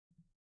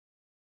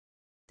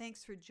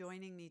Thanks for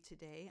joining me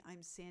today.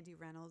 I'm Sandy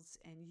Reynolds,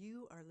 and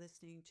you are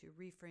listening to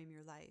Reframe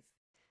Your Life.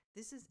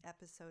 This is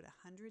episode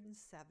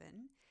 107,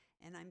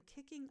 and I'm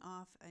kicking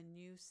off a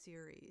new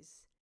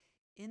series.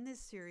 In this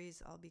series,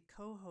 I'll be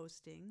co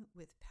hosting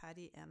with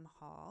Patty M.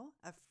 Hall,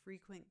 a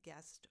frequent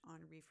guest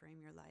on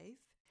Reframe Your Life,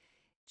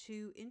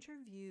 to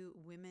interview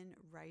women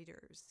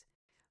writers.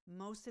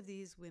 Most of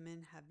these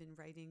women have been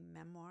writing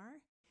memoir,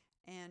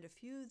 and a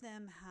few of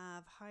them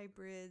have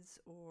hybrids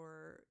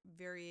or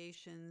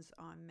variations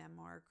on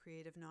memoir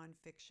creative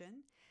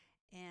nonfiction.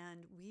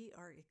 And we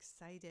are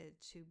excited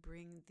to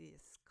bring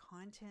this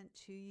content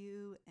to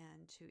you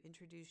and to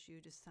introduce you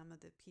to some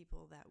of the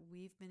people that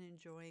we've been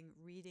enjoying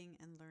reading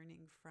and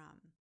learning from.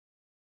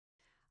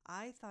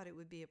 I thought it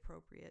would be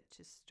appropriate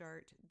to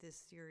start this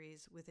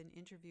series with an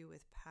interview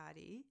with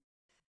Patty.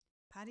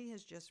 Patty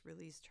has just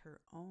released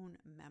her own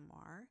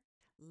memoir,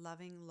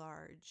 Loving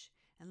Large.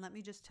 And let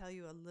me just tell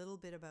you a little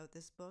bit about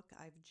this book.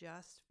 I've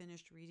just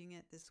finished reading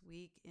it this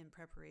week in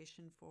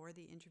preparation for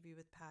the interview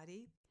with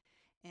Patty,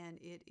 and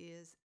it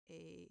is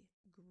a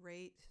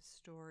great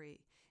story.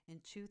 In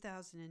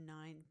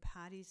 2009,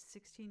 Patty's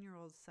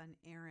 16-year-old son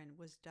Aaron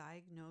was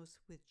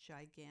diagnosed with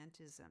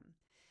gigantism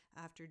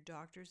after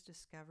doctors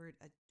discovered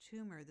a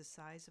tumor the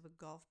size of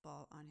a golf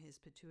ball on his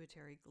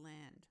pituitary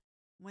gland.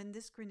 When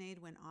this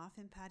grenade went off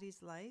in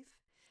Patty's life,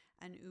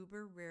 an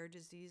uber rare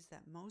disease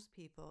that most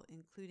people,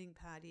 including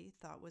Patty,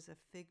 thought was a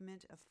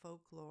figment of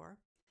folklore,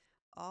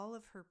 all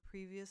of her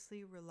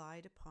previously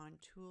relied upon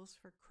tools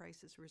for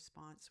crisis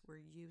response were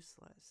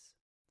useless.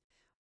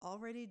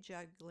 Already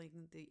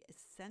juggling the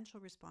essential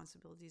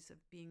responsibilities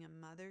of being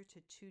a mother to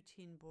two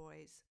teen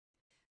boys,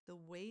 the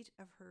weight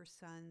of her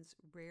son's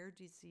rare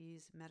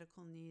disease,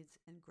 medical needs,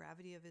 and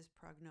gravity of his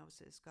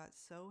prognosis got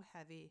so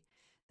heavy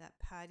that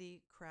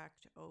Patty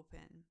cracked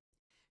open.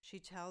 She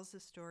tells the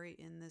story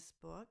in this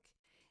book,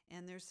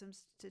 and there's some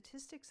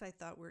statistics I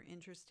thought were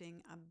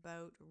interesting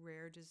about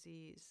rare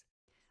disease.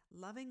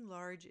 Loving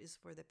Large is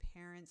for the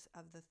parents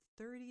of the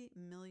 30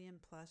 million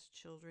plus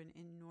children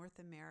in North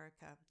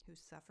America who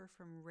suffer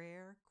from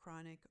rare,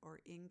 chronic, or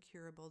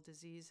incurable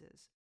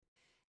diseases.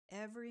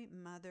 Every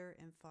mother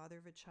and father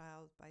of a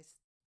child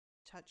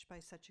touched by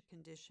such a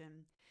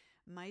condition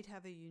might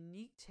have a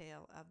unique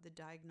tale of the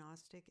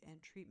diagnostic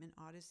and treatment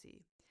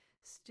odyssey.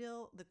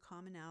 Still, the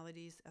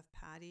commonalities of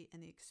Patty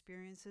and the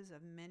experiences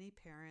of many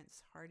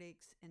parents,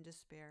 heartaches, and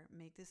despair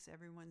make this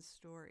everyone's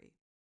story.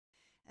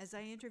 As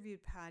I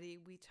interviewed Patty,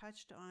 we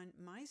touched on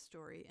my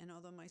story, and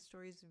although my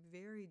story is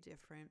very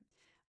different,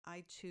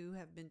 I too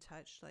have been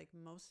touched, like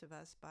most of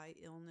us, by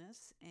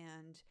illness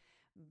and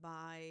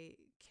by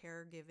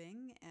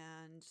caregiving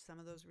and some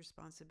of those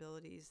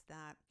responsibilities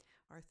that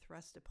are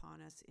thrust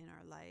upon us in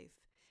our life.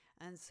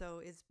 And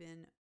so it's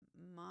been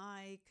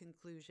my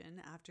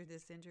conclusion after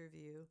this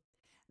interview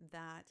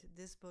that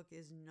this book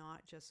is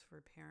not just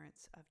for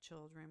parents of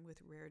children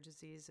with rare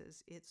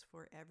diseases. It's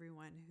for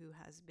everyone who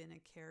has been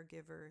a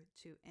caregiver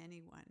to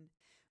anyone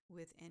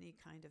with any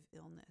kind of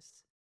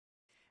illness.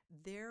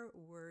 There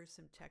were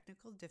some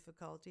technical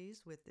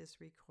difficulties with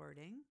this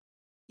recording.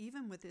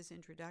 Even with this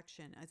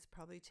introduction, it's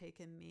probably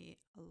taken me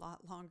a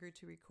lot longer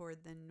to record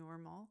than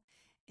normal.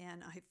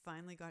 And I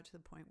finally got to the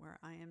point where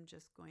I am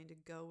just going to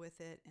go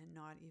with it and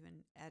not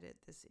even edit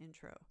this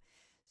intro.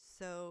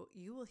 So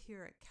you will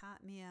hear a cat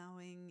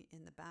meowing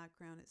in the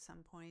background at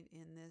some point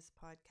in this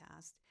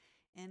podcast.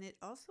 And it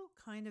also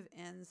kind of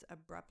ends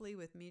abruptly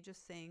with me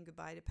just saying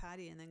goodbye to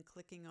Patty and then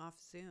clicking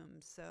off Zoom.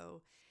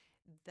 So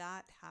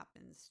that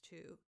happens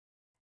too.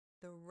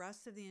 The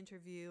rest of the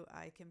interview,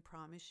 I can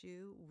promise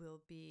you,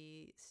 will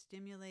be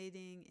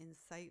stimulating,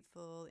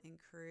 insightful,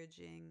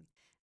 encouraging,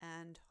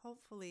 and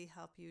hopefully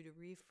help you to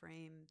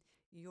reframe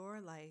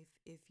your life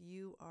if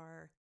you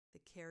are the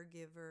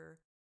caregiver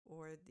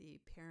or the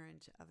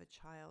parent of a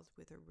child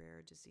with a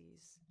rare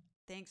disease.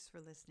 Thanks for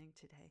listening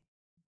today.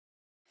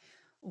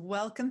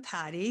 Welcome,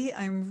 Patty.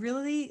 I'm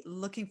really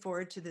looking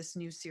forward to this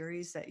new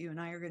series that you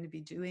and I are going to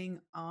be doing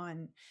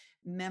on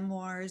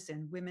memoirs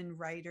and women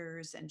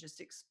writers and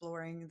just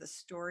exploring the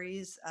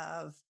stories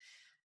of,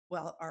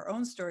 well, our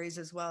own stories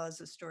as well as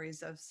the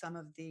stories of some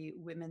of the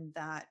women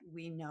that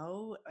we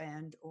know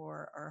and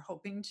or are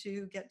hoping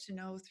to get to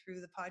know through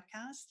the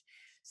podcast.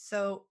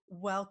 So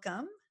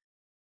welcome.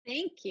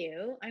 Thank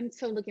you. I'm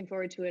so looking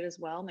forward to it as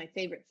well. My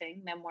favorite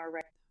thing, memoir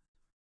writing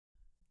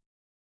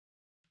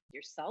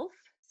yourself.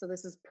 So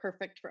this is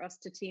perfect for us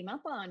to team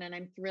up on. And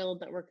I'm thrilled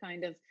that we're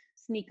kind of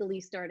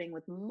sneakily starting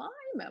with my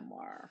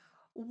memoir.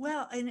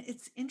 Well, and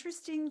it's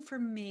interesting for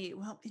me.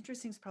 Well,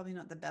 interesting is probably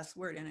not the best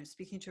word, and I'm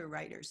speaking to a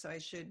writer, so I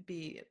should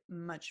be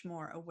much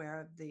more aware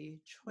of the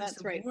choice That's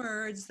of right.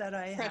 words that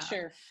I have.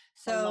 Pressure. A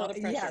So, lot of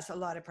pressure. yes, a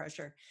lot of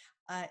pressure.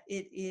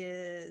 It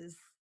is,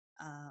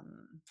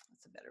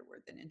 what's a better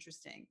word than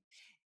interesting?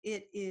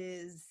 It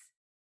is,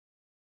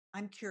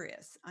 I'm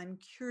curious. I'm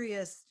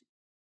curious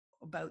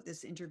about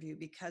this interview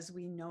because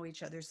we know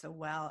each other so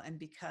well and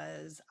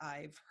because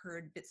I've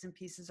heard bits and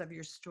pieces of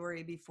your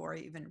story before I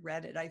even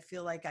read it. I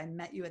feel like I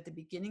met you at the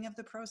beginning of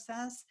the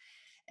process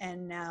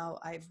And now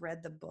I've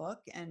read the book.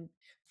 And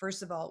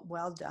first of all,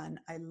 well done.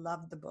 I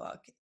love the book.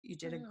 You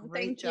did a Oh,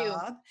 great thank you.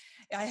 job.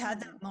 I had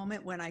Oh, that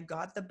moment when I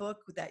got the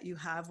book that you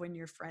have when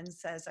your friend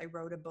says, I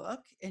wrote a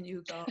book, and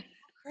you go,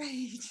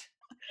 great.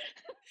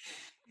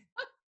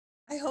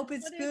 I hope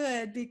it's what if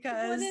good what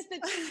because if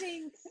it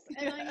stinks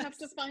and I have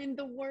to yes. find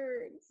the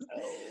words?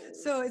 Oh.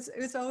 So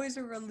it's always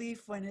a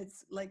relief when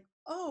it's like,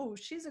 oh,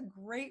 she's a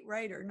great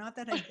writer. Not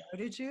that I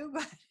doubted you,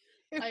 but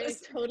it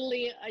was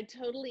I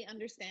totally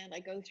understand.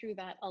 I go through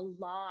that a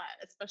lot,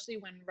 especially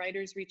when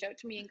writers reach out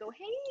to me and go,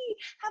 "Hey,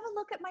 have a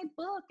look at my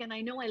book." And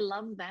I know I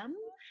love them,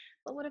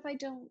 but what if I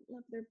don't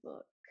love their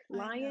book? I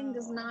Lying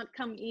does know. not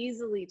come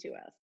easily to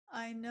us.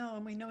 I know,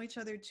 and we know each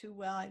other too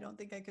well. I don't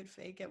think I could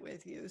fake it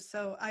with you.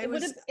 So I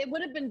was It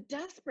would have been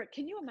desperate.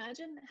 Can you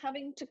imagine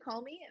having to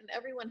call me, and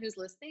everyone who's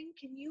listening,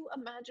 can you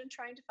imagine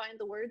trying to find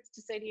the words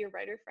to say to your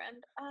writer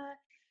friend,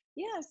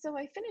 yeah, so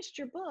I finished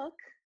your book.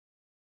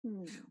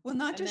 Hmm. well,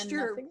 not And just then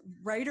your nothing?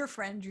 writer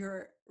friend,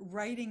 your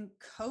writing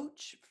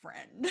coach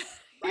friend.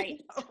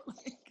 Right.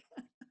 Like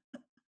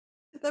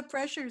the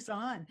pressure's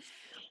on.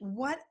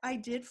 What I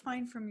did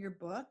find from your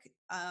book,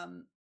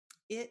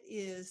 it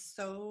is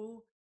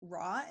so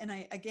raw. And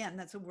I, again,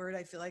 that's a word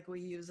I feel like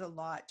we use a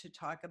lot to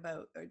talk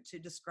about or to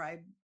describe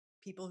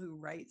people who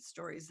write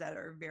stories that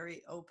are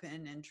very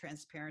open and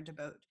transparent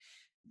about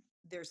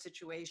their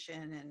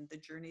situation and the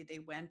journey they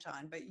went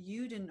on. But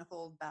you didn't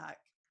hold back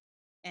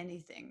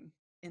anything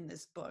in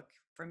this book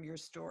from your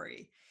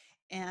story.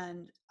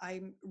 And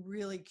I'm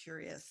really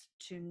curious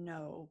to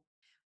know,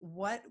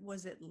 what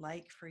was it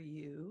like for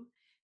you?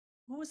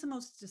 What was the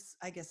most,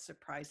 I guess,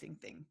 surprising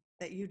thing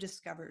that you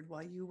discovered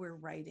while you were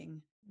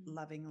writing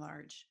Loving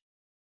Large?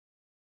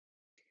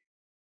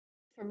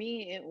 For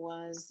me, it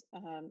was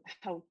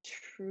how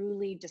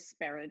truly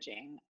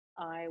disparaging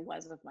I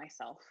was of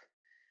myself.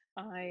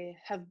 I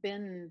have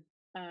been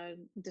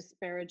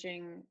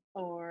disparaging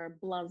or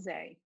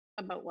blasé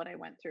about what I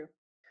went through.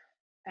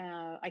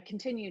 I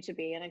continue to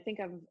be, and I think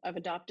I've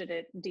adopted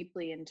it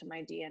deeply into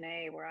my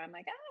DNA, where I'm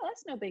like, oh,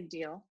 that's no big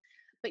deal.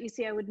 But you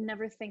see, I would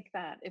never think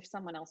that if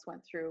someone else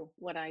went through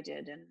what I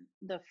did. And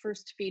the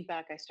first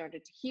feedback I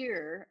started to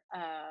hear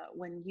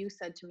when you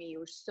said to me, you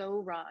were so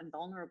raw and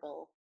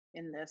vulnerable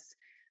in this,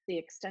 the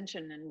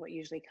extension and what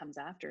usually comes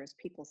after is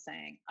people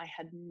saying, I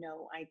had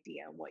no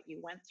idea what you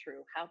went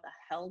through. How the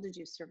hell did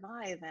you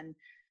survive? And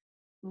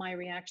my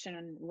reaction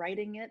in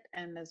writing it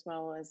and as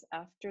well as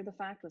after the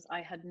fact was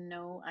I had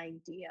no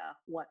idea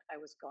what I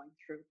was going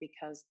through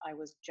because I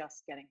was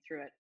just getting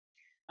through it.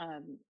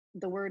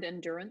 The word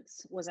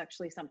endurance was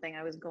actually something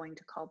I was going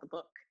to call the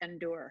book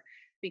Endure,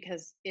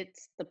 because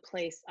it's the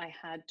place I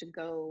had to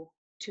go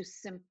to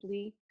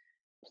simply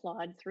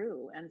plod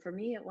through. And for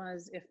me, it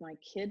was, if my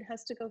kid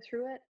has to go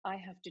through it, I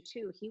have to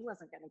too. He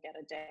wasn't going to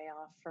get a day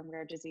off from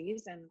rare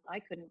disease, and I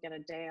couldn't get a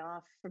day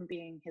off from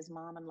being his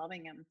mom and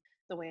loving him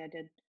the way I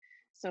did.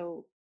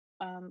 So,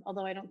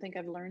 although I don't think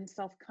I've learned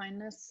self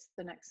kindness,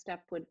 the next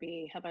step would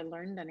be, have I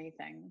learned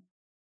anything?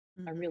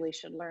 I Mhm. really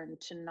should learn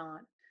to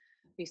not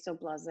be so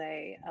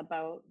blasé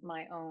about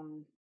my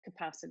own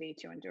capacity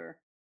to endure.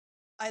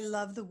 I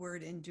love the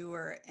word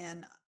endure.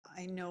 And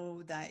I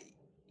know that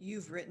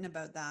you've written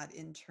about that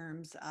in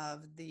terms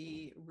of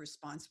the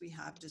response we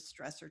have to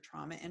stress or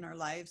trauma in our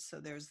lives.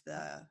 So there's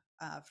the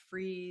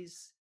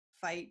freeze,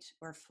 fight,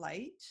 or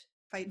flight.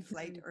 Fight,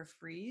 flight, Mhm. or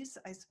freeze,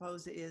 I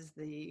suppose, is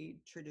the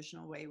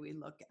traditional way we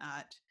look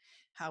at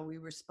how we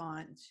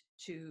respond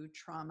to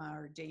trauma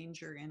or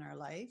danger in our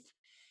life.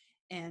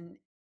 And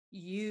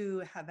you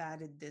have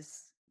added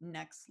this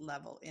next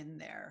level in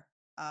there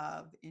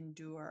of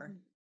endure.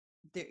 Mhm.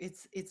 There,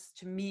 it's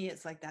to me,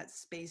 it's like that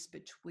space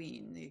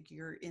between, like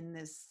you're in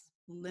this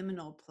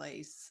liminal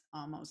place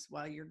almost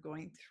while you're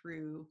going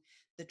through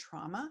the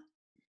trauma.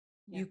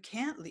 Yeah. You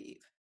can't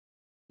leave,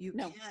 you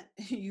No. can't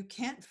you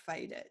can't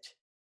fight it,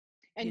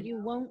 you And you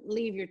know. won't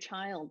leave your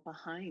child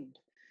behind.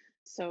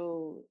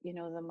 So, you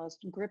know, the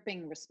most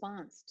gripping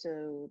response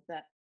to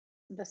that,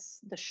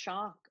 the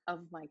shock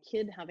of my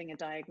kid having a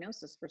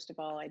diagnosis, first of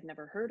all, I'd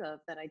never heard of,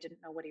 that I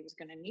didn't know what he was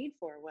going to need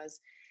for, was,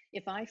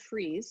 if I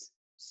freeze,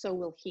 so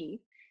will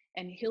he,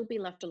 and he'll be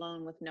left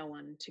alone with no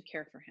one to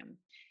care for him.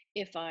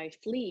 If I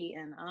flee,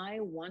 and I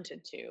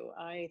wanted to,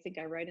 I think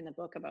I write in the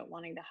book about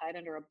wanting to hide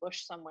under a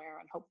bush somewhere,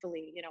 and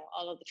hopefully, you know,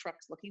 all of the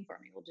trucks looking for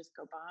me will just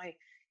go by.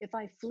 If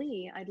I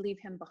flee, I'd leave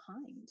him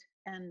behind.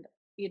 And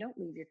you don't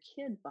leave your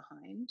kid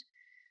behind.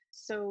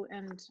 So,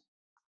 and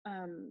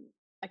um,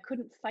 I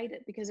couldn't fight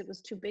it because it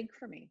was too big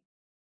for me.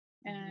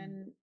 Mhm.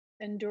 And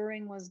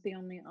enduring was the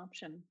only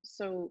option.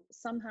 So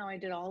somehow I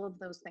did all of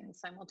those things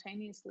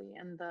simultaneously.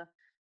 And the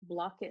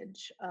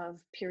blockage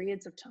of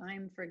periods of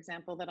time, for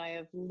example, that I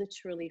have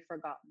literally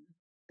forgotten.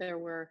 There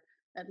were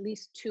at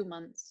least 2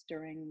 months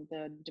during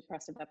the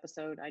depressive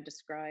episode I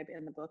describe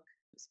in the book.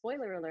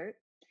 Spoiler alert,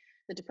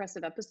 the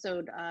depressive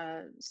episode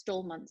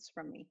stole months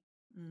from me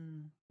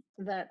Mm.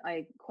 that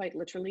I quite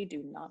literally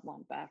do not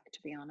want back,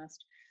 to be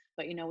honest.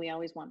 But you know, we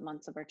always want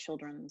months of our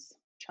children's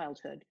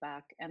childhood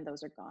back, and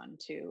those are gone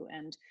too.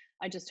 And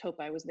I just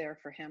hope I was there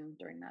for him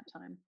during that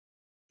time.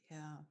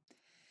 Yeah.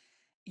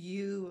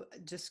 you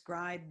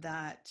described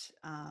that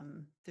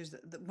there's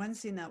the one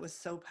scene that was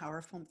so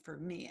powerful for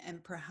me,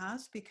 and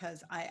perhaps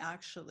because I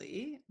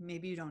actually,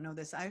 maybe you don't know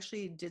this, I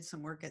actually did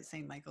some work at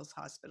St. Michael's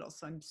Hospital,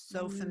 so I'm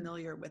so Mm,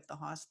 familiar with the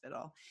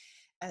hospital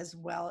as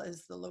well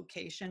as the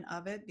location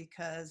of it,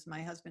 because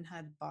my husband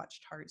had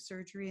botched heart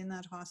surgery in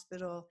that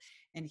hospital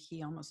and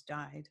he almost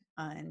died.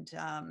 And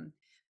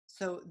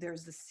so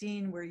there's the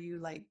scene where you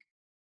like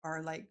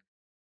are like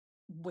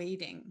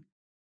waiting,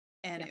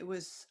 and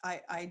yeah.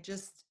 I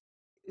just,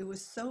 it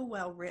was so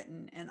well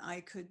written, and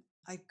I could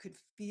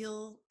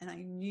feel and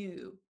I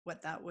knew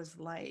what that was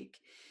like.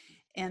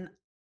 And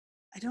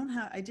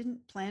I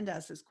didn't plan to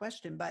ask this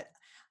question, but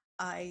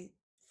I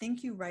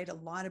think you write a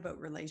lot about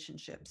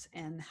relationships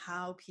and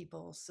how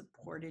people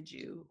supported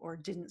you or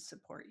didn't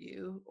support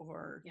you,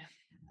 or Yeah.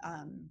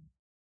 um,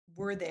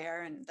 were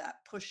there, and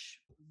that push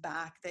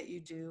back that you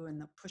do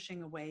and the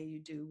pushing away you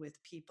do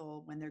with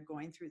people when they're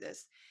going through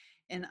this.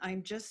 And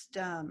I'm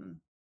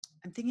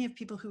thinking of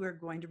people who are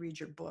going to read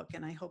your book,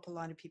 and I hope a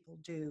lot of people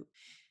do.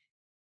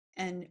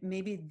 And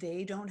maybe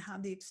they don't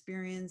have the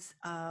experience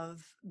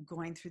of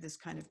going through this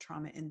kind of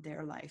trauma in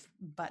their life,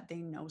 but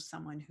they know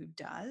someone who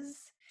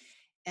does.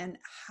 And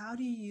how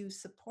do you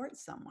support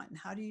someone?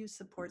 How do you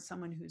support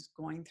someone who's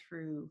going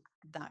through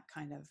that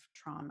kind of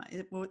trauma?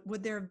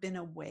 Would there have been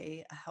a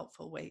way, a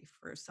helpful way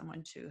for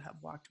someone to have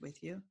walked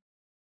with you?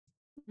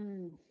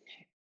 Mm.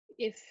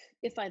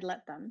 If I'd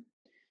let them,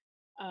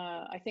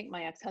 I think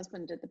my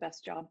ex-husband did the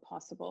best job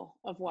possible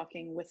of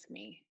walking with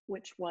me,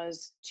 which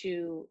was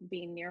to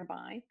be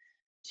nearby,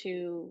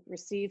 to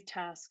receive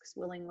tasks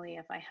willingly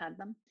if I had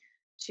them,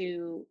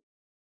 to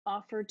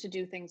offer to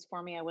do things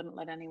for me I wouldn't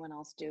let anyone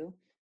else do.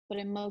 But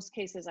in most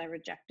cases, I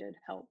rejected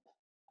help.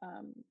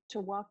 To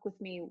walk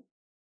with me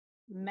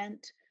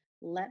meant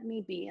let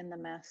me be in the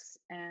mess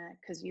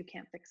because you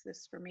can't fix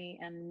this for me.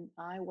 And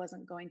I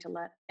wasn't going to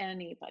let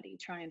anybody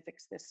try and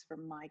fix this for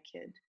my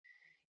kid.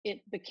 It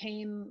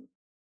became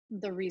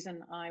the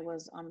reason I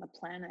was on the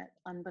planet,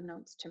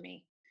 unbeknownst to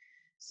me.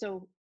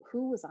 So,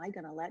 who was I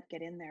going to let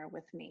get in there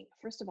with me?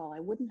 First of all, I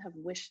wouldn't have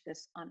wished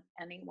this on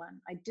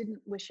anyone. I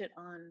didn't wish it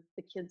on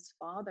the kid's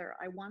father.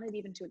 I wanted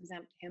even to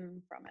exempt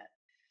him from it.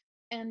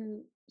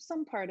 And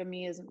some part of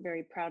me isn't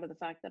very proud of the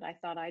fact that I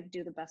thought I'd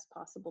do the best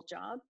possible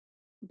job.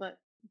 But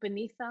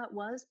beneath that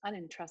was I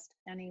didn't trust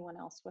anyone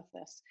else with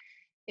this.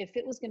 If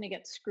it was going to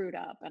get screwed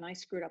up, and I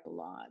screwed up a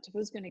lot, if it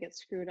was going to get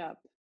screwed up,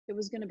 it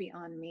was going to be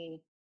on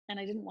me. And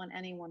I didn't want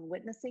anyone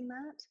witnessing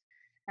that.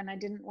 And I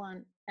didn't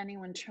want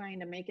anyone trying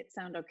to make it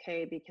sound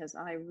okay because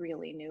I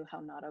really knew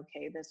how not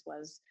okay this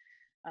was.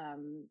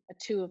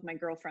 Two of my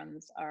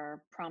girlfriends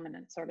are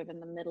prominent sort of in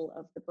the middle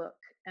of the book.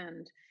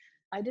 And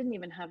I didn't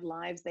even have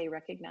lives they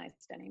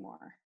recognized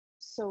anymore.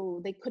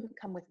 So they couldn't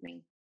come with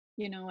me.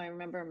 You know, I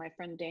remember my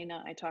friend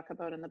Dana, I talk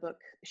about in the book,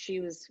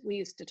 we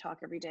used to talk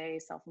every day,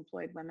 self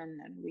employed women,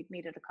 and we'd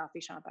meet at a coffee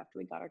shop after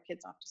we got our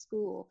kids off to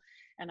school.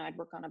 And I'd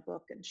work on a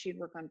book and she'd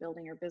work on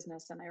building her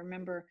business. And I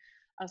remember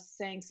us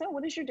saying, "So,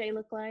 what does your day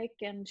look like?"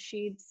 And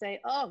she'd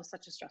say, "Oh,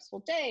 such a stressful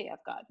day.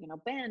 I've got,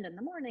 band in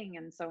the morning,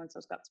 and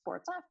so's got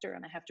sports after,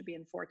 and I have to be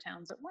in 4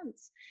 towns at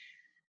once."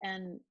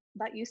 And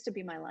that used to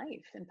be my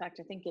life. In fact,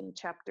 I think in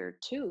chapter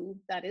 2,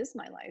 that is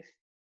my life.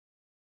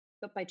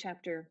 But by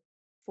chapter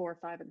 4,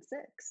 5, and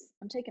 6,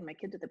 I'm taking my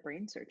kid to the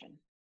brain surgeon.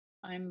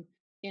 I'm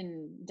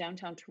in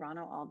downtown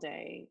Toronto all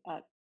day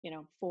at,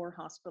 4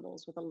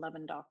 hospitals with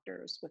 11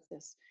 doctors with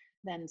this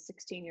then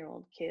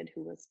 16-year-old kid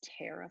who was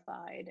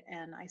terrified.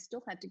 And I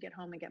still had to get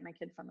home and get my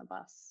kid from the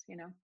bus.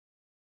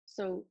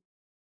 So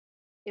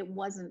it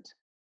wasn't,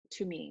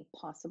 to me,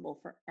 possible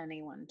for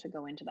anyone to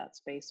go into that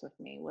space with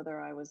me, whether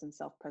I was in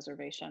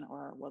self-preservation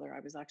or whether I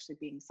was actually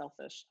being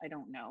selfish. I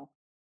don't know.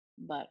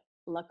 But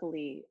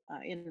luckily,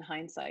 in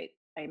hindsight,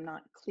 I'm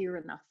not clear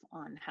enough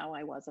on how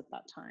I was at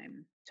that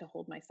time to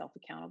hold myself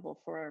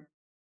accountable for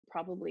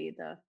probably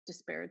the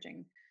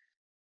disparaging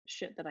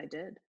shit that I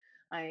did.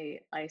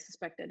 I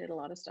suspect I did a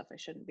lot of stuff I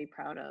shouldn't be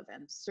proud of,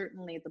 and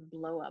certainly the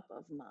blow up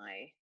of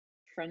my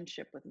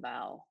friendship with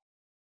Val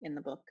in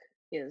the book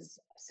is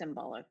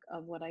symbolic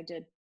of what I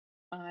did.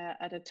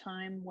 At a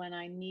time when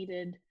I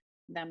needed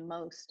them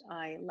most,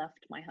 I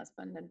left my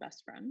husband and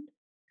best friend,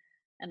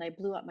 and I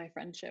blew up my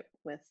friendship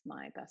with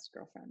my best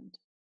girlfriend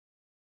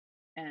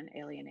and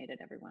alienated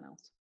everyone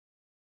else.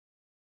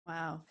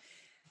 Wow.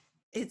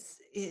 It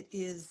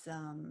is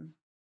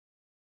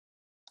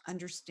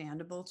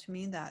understandable to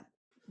me that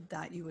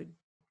you would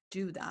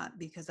do that,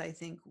 because I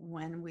think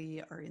when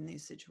we are in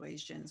these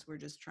situations, we're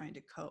just trying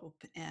to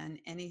cope, and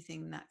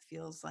anything that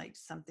feels like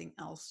something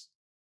else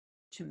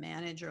to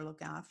manage or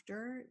look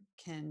after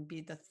can be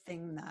the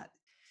thing that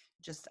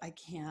just I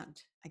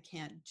can't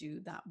do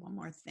that one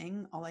more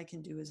thing. All I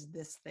can do is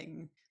this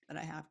thing that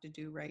I have to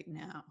do right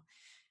now.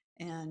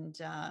 And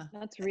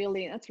That's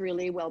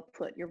really well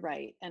put. You're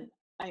right. And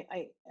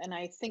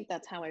I think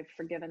that's how I've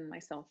forgiven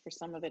myself for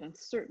some of it, and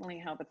certainly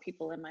how the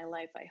people in my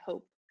life, I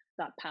hope,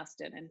 got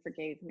past it and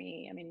forgave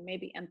me. I mean,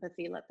 maybe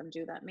empathy let them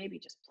do that, maybe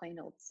just plain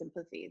old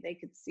sympathy. They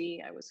could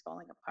see I was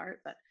falling apart,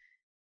 but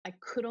I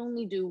could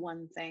only do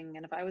one thing.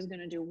 And if I was going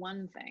to do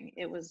one thing,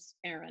 it was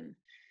Aaron.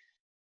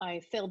 I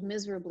failed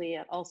miserably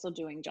at also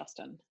doing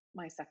Justin,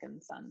 my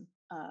second son.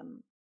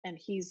 And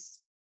he's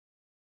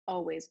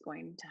always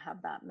going to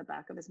have that in the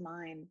back of his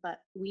mind. But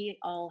we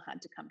all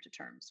had to come to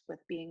terms with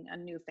being a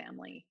new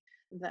family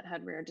that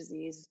had rare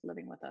disease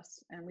living with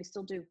us. And we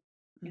still do,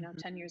 Mhm.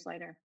 10 years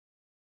later.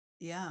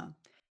 Yeah.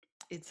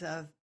 It's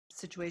a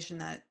situation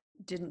that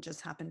didn't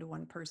just happen to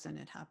one person,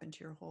 it happened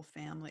to your whole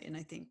family. And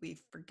I think we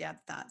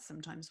forget that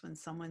sometimes when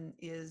someone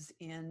is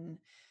in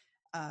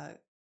a,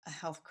 a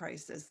health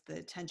crisis, the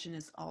attention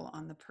is all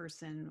on the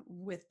person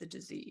with the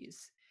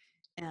disease,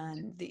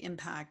 and the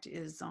impact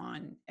is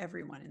on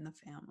everyone in the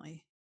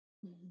family.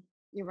 Mhm.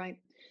 You're right.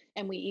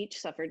 And we each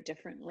suffered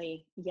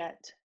differently,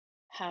 yet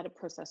had a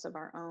process of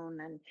our own.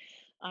 And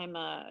I'm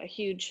a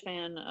huge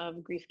fan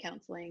of grief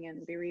counseling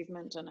and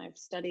bereavement, and I've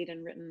studied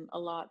and written a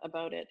lot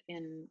about it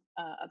in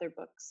other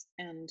books.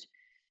 And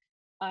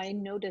I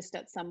noticed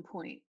at some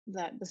point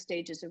that the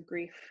stages of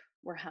grief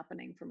were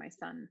happening for my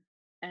son,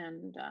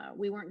 and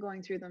we weren't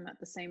going through them at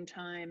the same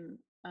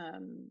time.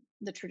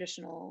 The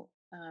traditional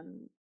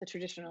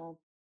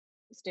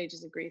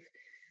stages of grief,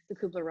 the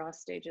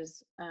Kubler-Ross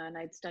stages, and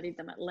I'd studied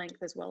them at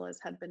length as well as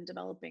had been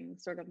developing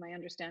sort of my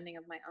understanding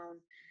of my own.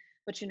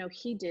 But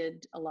he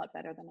did a lot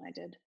better than I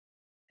did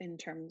in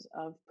terms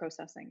of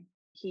processing.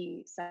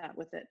 He sat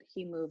with it.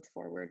 He moved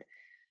forward.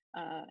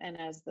 And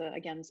as the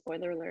again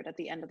spoiler alert at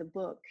the end of the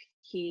book,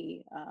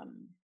 he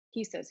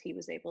says he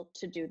was able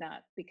to do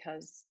that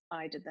because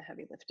I did the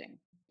heavy lifting.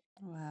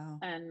 Wow.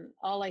 And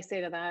all I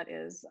say to that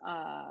is,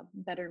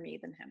 better me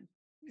than him,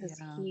 because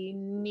Yeah. he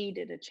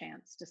needed a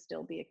chance to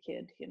still be a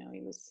kid.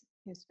 He was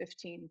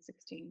 15,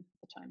 16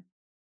 at the time.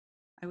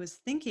 I was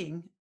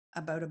thinking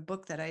about a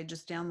book that I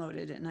just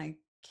downloaded, and I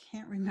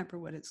can't remember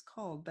what it's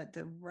called, but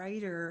the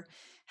writer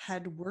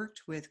had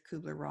worked with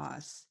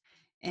Kubler-Ross,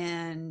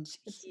 and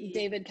It's he,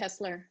 David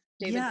Kessler.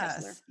 David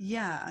Kessler. yes,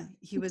 yeah,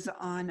 he was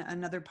on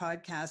another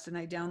podcast, and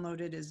I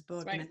downloaded his That's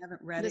book and I right.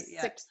 haven't read The it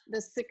yet.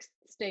 sixth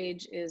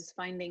stage is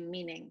finding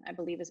meaning. I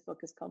believe his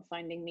book is called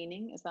Finding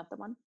Meaning. Is that the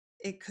one?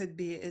 It could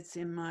be, it's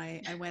in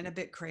my, I went a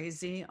bit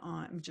crazy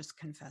on, I'm just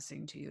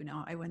confessing to you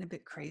now, I went a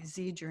bit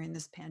crazy during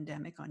this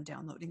pandemic on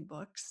downloading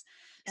books.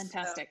 So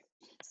Fantastic.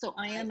 So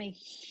I I, am a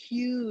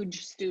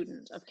huge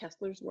student of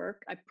Kessler's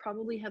work. I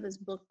probably have his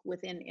book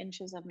within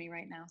inches of me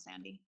right now,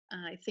 Sandy.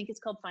 I think it's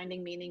called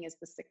Finding Meaning is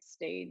the sixth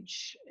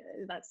stage.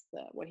 That's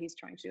what he's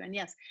trying to do. And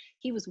yes,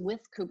 he was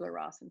with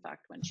Kubler-Ross, in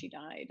fact, when she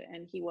died,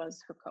 and he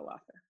was her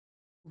co-author.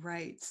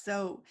 right.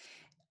 So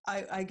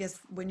I guess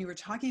when you were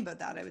talking about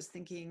that, I was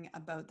thinking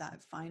about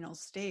that final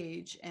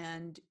stage,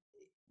 and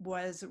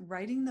was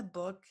writing the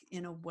book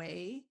in a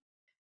way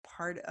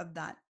part of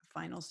that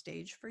final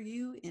stage for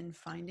you in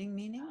finding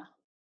meaning? Ah,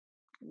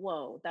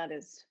 whoa, that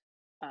is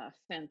a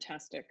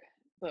fantastic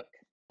book,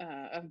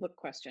 a book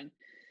question.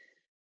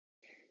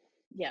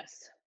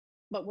 Yes.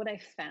 But what I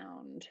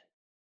found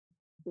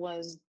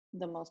was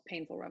the most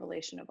painful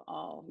revelation of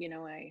all.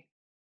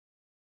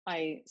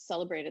 I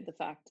celebrated the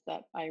fact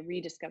that I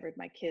rediscovered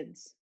my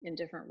kids in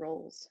different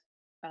roles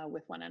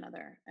with one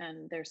another,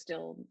 and they're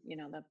still,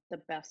 the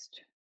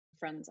best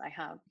friends I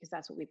have because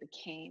that's what we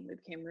became. We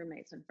became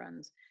roommates and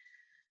friends.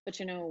 But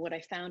what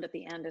I found at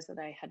the end is that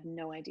I had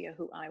no idea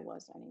who I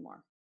was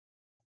anymore.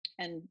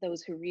 And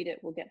those who read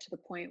it will get to the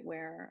point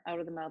where, out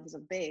of the mouths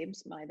of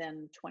babes, my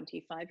then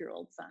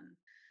 25-year-old son,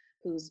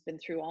 who's been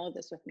through all of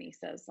this with me,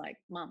 says, like,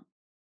 Mom,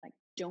 like,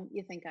 don't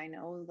you think I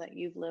know that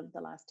you've lived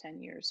the last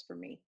 10 years for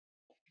me?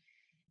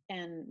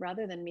 And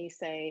rather than me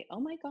say, "Oh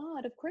my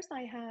God, of course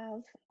I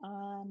have,"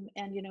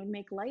 and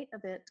make light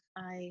of it,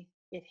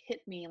 it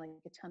hit me like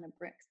a ton of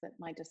bricks that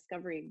my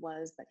discovery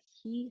was that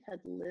he had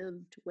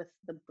lived with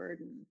the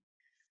burden,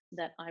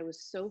 that I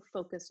was so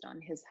focused on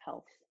his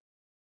health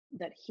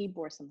that he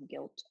bore some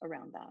guilt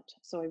around that.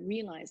 So I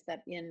realized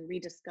that in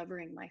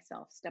rediscovering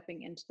myself,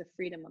 stepping into the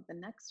freedom of the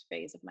next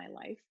phase of my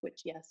life,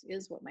 which, yes,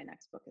 is what my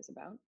next book is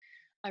about,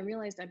 I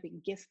realized I'd be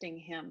gifting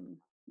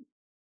him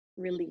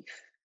relief.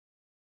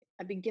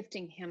 I'd be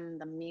gifting him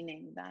the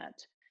meaning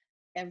that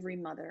every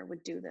mother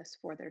would do this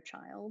for their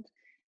child.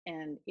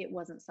 And it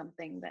wasn't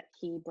something that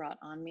he brought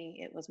on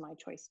me, it was my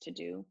choice to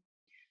do.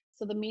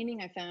 So the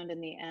meaning I found in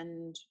the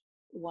end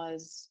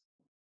was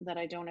that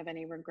I don't have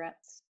any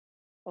regrets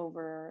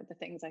over the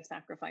things I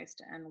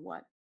sacrificed and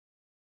what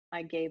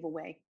I gave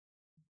away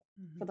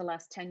for Mhm. the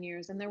last 10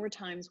 years. And there were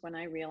times when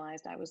I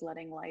realized I was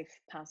letting life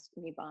pass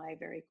me by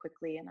very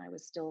quickly, and I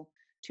was still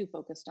too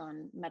focused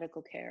on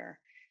medical care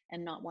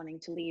and not wanting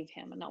to leave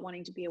him and not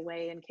wanting to be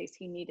away in case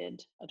he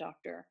needed a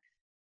doctor.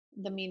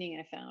 The meaning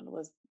I found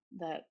was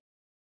that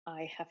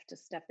I have to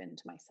step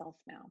into myself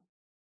now.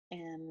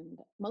 And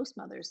most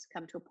mothers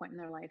come to a point in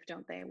their life,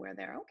 don't they, where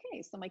they're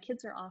okay, so my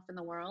kids are off in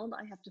the world.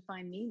 I have to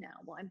find me now.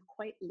 Well, I'm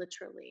quite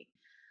literally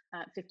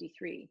at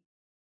 53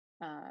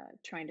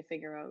 trying to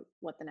figure out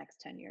what the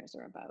next 10 years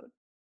are about.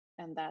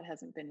 And that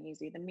hasn't been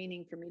easy. The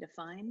meaning for me to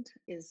find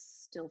is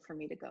still for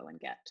me to go and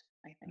get,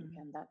 I think. Mhm.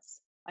 And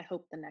that's, I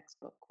hope, the next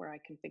book where I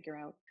can figure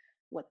out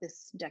what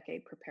this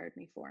decade prepared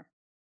me for.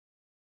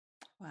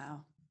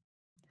 Wow.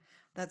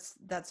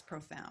 That's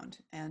profound.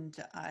 And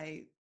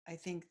I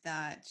think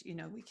that, you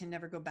know, we can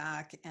never go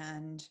back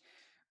and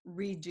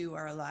redo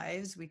our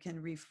lives. We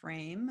can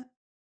reframe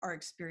our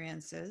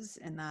experiences,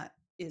 and that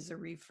is a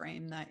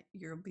reframe that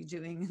you'll be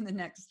doing in the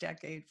next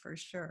decade for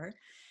sure.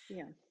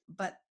 Yeah.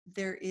 But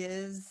there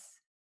is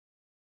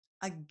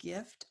a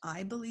gift,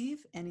 I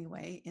believe,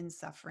 anyway, in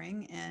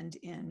suffering and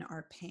in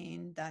our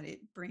pain, that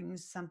it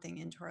brings something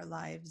into our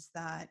lives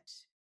that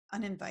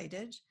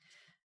uninvited,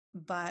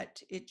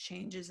 but it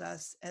changes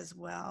us as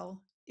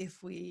well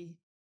if we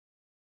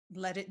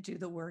let it do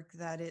the work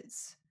that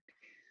it's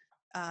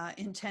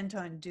intent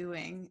on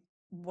doing.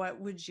 What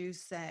would you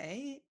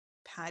say,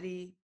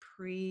 Patty,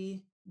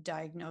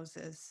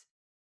 pre-diagnosis,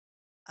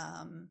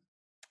 um,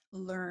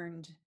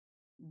 learned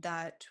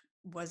that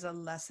was a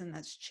lesson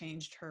that's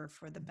changed her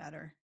for the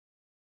better?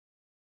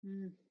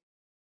 Mm,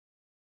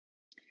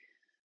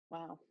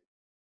 wow.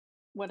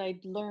 What I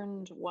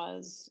learned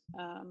was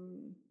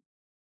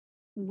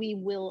we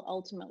will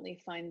ultimately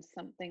find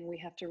something we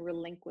have to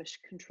relinquish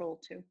control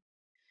to.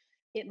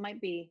 It might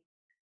be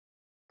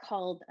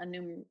called a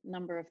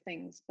number of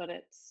things, but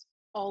it's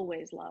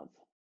always love.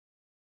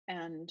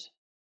 And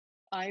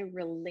I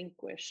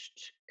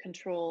relinquished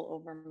control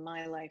over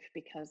my life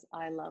because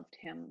I loved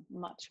him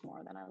much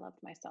more than I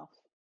loved myself.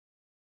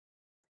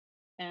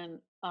 And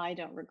I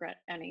don't regret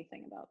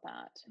anything about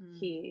that. Mm,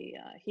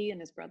 He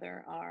and his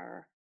brother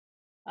are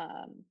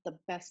the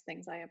best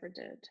things I ever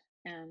did,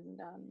 and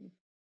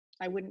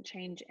I wouldn't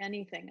change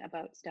anything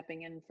about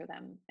stepping in for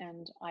them.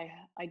 And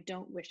I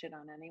don't wish it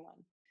on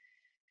anyone.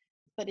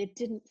 But it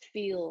didn't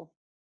feel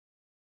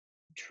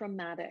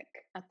traumatic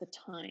at the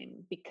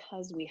time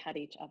because we had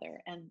each other,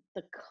 and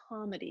the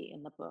comedy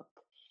in the book,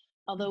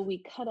 although mhm.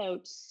 we cut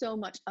out so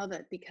much of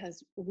it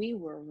because we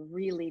were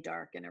really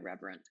dark and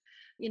irreverent.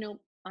 You know,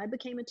 I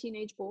became a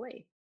teenage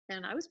boy,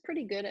 and I was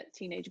pretty good at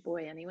teenage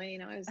boy anyway. You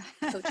know, I was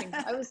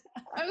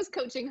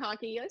coaching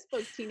hockey. I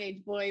spoke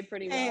teenage boy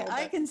pretty Hey, well,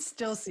 I but can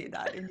still see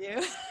that in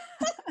you.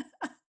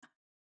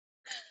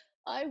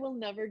 I will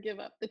never give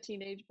up the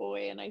teenage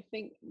boy. And I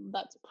think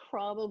that's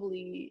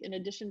probably, in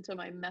addition to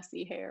my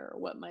messy hair,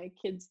 what my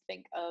kids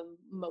think of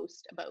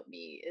most about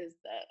me is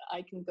that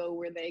I can go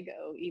where they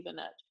go, even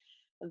at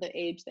the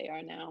age they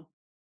are now.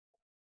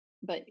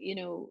 But, you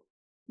know,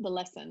 the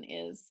lesson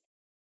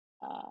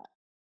uh,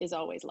 is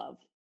always love,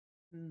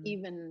 Mm,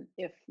 even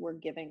if we're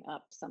giving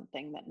up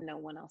something that no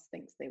one else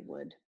thinks they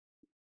would.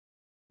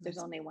 There's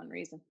that's only one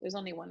reason. There's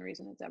only one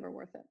reason it's ever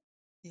worth it.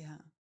 yeah.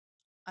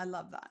 I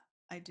love that.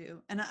 I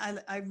do. And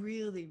I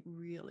really,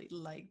 really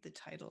like the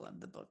title of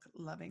the book,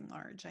 Loving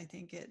Large. I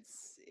think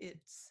it's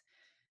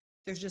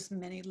there's just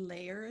many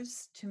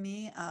layers to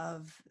me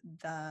of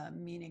the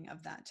meaning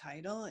of that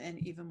title.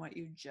 And even what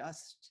you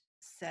just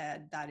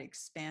said, that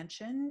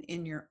expansion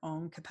in your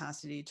own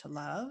capacity to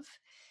love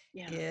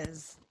Yeah.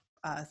 is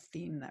a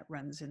theme that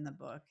runs in the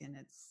book. And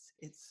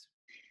it's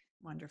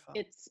wonderful.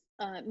 It's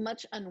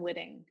much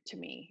unwitting to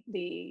me,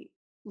 the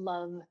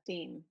love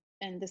theme.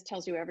 And this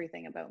tells you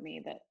everything about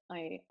me, that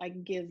I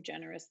give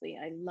generously.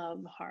 I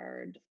love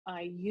hard.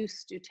 I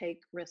used to take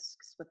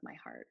risks with my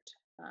heart.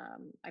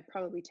 I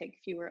probably take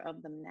fewer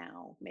of them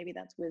now. Maybe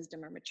that's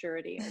wisdom or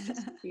maturity or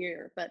just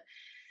fear. But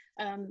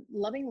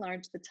Loving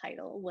Large, the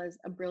title, was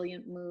a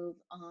brilliant move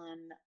on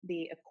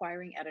the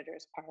acquiring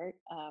editor's part.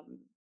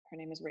 Her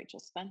name is Rachel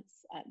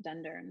Spence at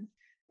Dundurn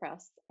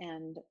Press,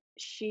 and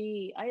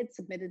I had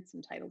submitted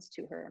some titles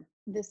to her.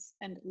 This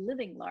and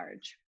Living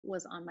Large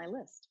was on my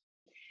list.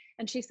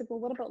 And she said, "Well,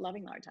 what about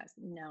Loving Large?" I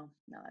said, "No,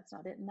 no, that's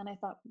not it." And then I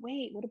thought,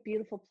 wait, what a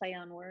beautiful play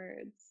on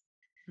words.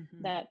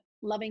 Mhm. That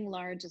loving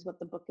large is what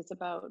the book is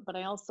about, but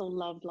I also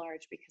loved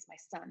large because my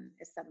son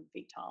is 7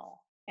 feet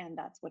tall, and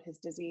that's what his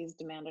disease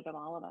demanded of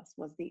all of us,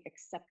 was the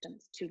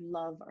acceptance to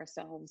love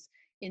ourselves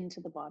into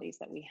the bodies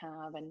that we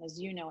have. And as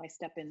you know, I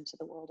step into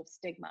the world of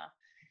stigma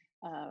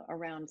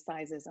around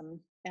sizeism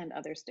and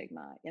other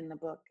stigma in the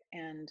book,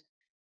 and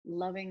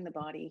loving the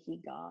body he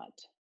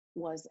got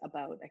was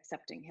about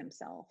accepting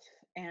himself.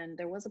 And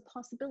there was a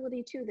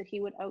possibility too that he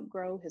would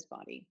outgrow his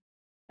body.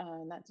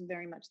 That's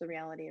very much the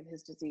reality of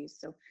his disease.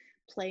 So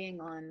playing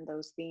on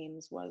those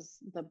themes was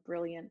uh,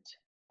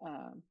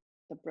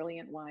 the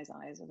brilliant wise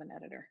eyes of an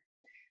editor.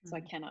 So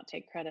I Mm. cannot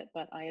take credit,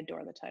 but I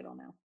adore the title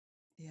now.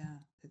 Yeah,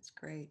 it's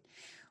great.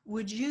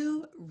 Would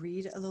you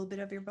read a little bit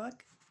of your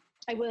book?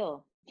 I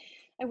will.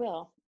 I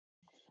will.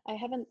 I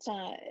haven't.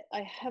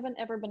 I haven't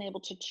ever been able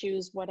to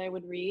choose what I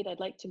would read. I'd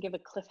like to give a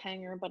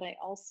cliffhanger, but I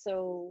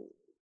also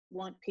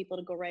want people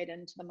to go right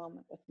into the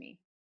moment with me.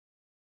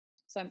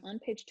 So I'm on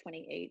page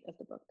 28 of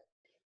the book,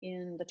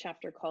 in the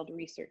chapter called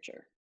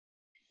Researcher.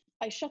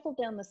 I shuffled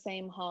down the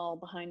same hall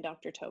behind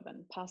Dr.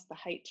 Tobin, past the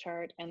height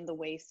chart and the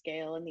weigh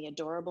scale and the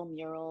adorable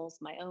murals,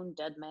 my own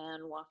dead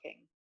man walking.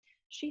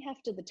 She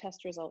hefted the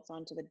test results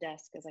onto the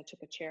desk as I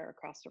took a chair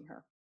across from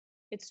her.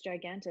 "It's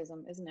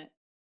gigantism, isn't it?"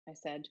 I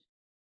said.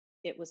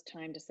 It was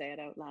time to say it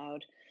out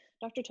loud.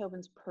 Dr.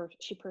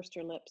 She pursed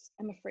her lips.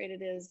 "I'm afraid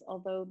it is,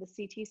 although the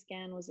CT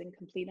scan was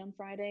incomplete on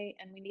Friday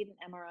and we need an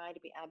MRI to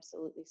be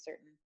absolutely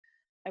certain."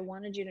 I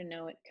wanted you to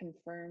know it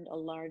confirmed a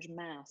large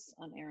mass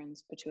on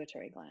Aaron's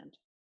pituitary gland.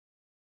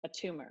 A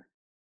tumor.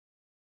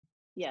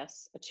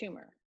 Yes, a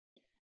tumor.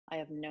 I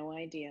have no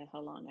idea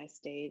how long I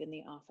stayed in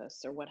the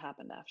office or what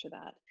happened after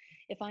that.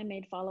 If I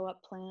made follow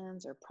up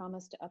plans or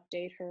promised to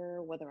update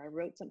her, whether I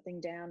wrote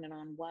something down and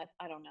on what,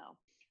 I don't know.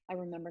 I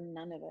remember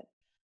none of it.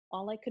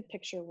 All I could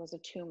picture was a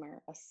tumor,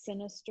 a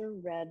sinister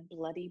red,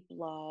 bloody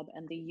blob,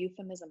 and the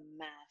euphemism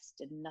mass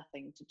did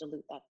nothing to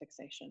dilute that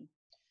fixation.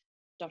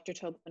 Dr.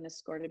 Tobin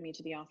escorted me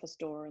to the office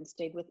door and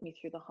stayed with me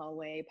through the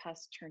hallway,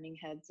 past turning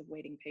heads of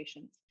waiting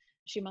patients.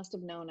 She must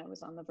have known I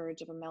was on the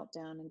verge of a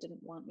meltdown and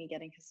didn't want me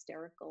getting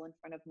hysterical in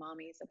front of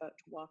mommies about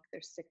to walk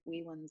their sick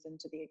wee ones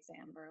into the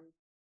exam room.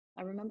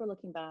 I remember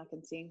looking back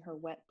and seeing her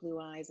wet blue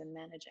eyes and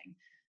managing.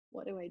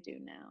 What do I do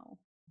now?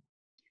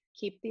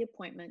 Keep the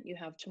appointment you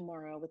have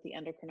tomorrow with the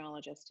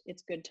endocrinologist.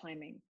 It's good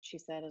timing, she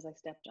said as I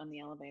stepped on the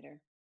elevator.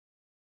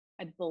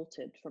 I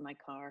bolted for my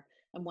car,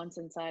 and once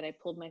inside, I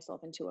pulled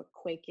myself into a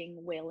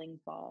quaking, wailing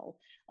ball.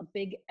 A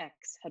big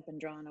X had been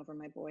drawn over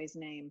my boy's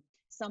name.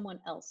 Someone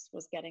else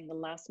was getting the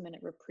last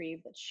minute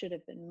reprieve that should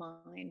have been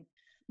mine.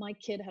 My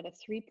kid had a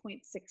 3.6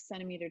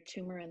 centimeter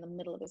tumor in the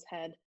middle of his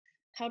head.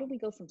 How do we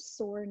go from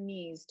sore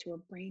knees to a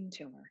brain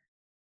tumor?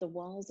 The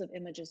walls of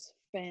images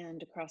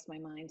fanned across my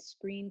mind,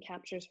 screen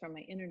captures from my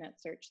internet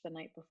search the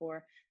night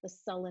before, the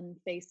sullen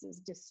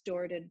faces,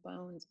 distorted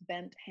bones,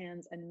 bent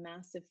hands, and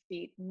massive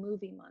feet,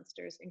 movie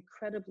monsters,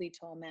 incredibly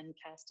tall men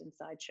cast in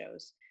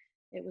sideshows.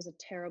 It was a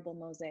terrible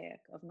mosaic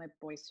of my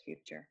boy's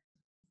future.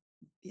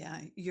 Yeah,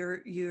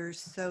 you're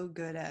so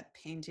good at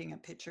painting a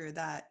picture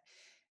that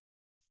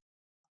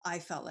I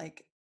felt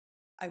like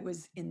I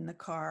was in the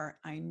car.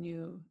 I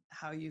knew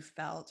how you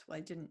felt. Well,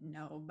 I didn't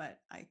know, but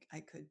I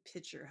could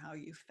picture how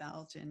you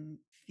felt and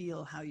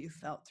feel how you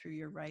felt through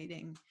your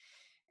writing.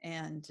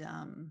 And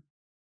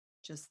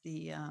just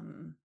the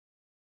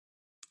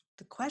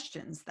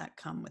questions that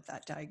come with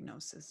that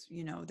diagnosis.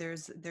 You know,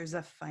 there's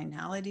a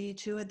finality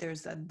to it.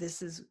 There's a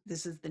this is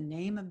the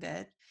name of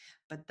it,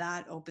 but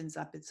that opens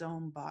up its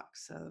own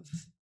box of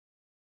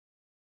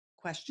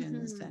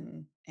questions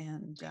Mm-hmm.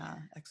 and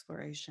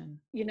exploration.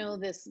 You know,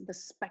 this the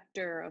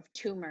specter of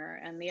tumor,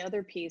 and the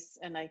other piece,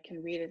 and I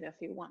can read it if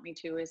you want me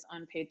to, is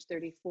on page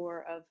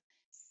 34 of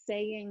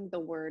saying the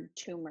word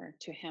tumor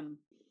to him.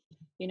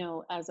 You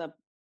know, as a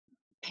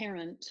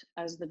parent,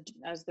 as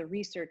the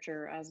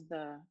researcher, as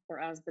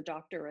the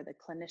doctor or the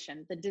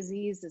clinician, the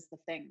disease is the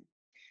thing,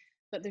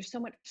 but there's so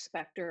much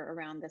specter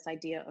around this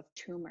idea of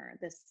tumor,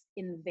 this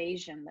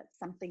invasion that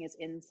something is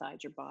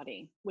inside your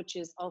body, which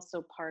is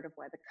also part of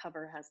why the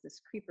cover has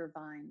this creeper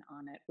vine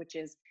on it, which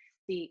is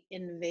the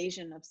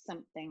invasion of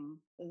something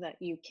that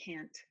you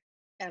can't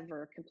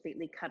ever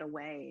completely cut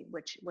away,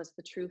 which was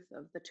the truth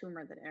of the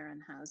tumor that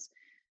Aaron has.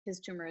 His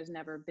tumor has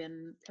never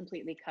been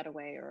completely cut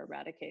away or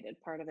eradicated.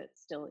 Part of it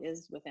still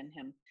is within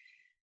him.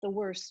 The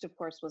worst, of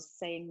course, was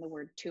saying the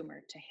word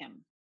tumor to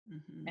him.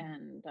 Mm-hmm.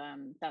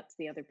 And that's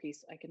the other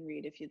piece I can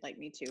read if you'd like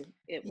me to.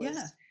 It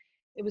Yeah.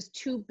 was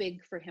too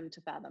big for him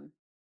to fathom.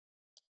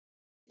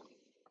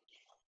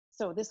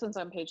 So this one's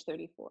on page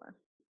 34.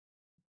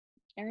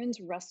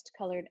 Aaron's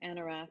rust-colored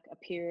anorak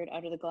appeared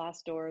out of the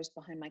glass doors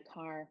behind my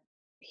car.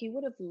 He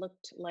would have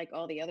looked like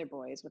all the other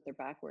boys with their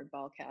backward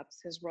ball caps,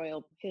 his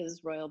royal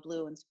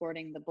blue and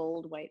sporting the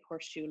bold white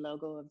horseshoe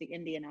logo of the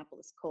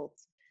Indianapolis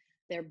Colts.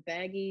 Their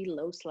baggy,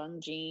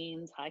 low-slung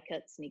jeans,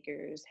 high-cut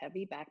sneakers,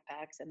 heavy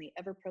backpacks, and the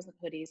ever-present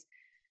hoodies,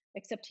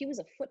 except he was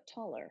a foot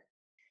taller.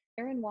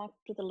 Aaron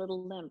walked with a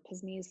little limp,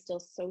 his knees still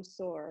so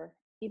sore,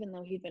 even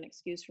though he'd been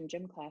excused from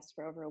gym class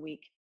for over a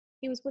week.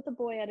 He was with a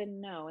boy I didn't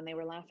know, and they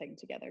were laughing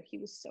together. He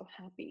was so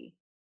happy.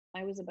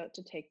 I was about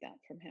to take that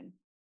from him.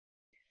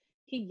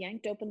 He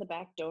yanked open the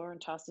back door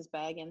and tossed his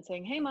bag in,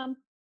 saying, "Hey, Mom,"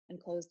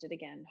 and closed it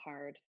again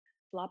hard.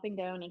 Flopping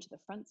down into the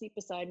front seat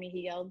beside me,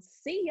 he yelled,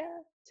 "See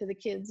ya!" to the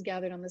kids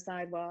gathered on the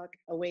sidewalk,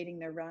 awaiting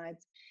their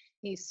rides.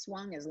 He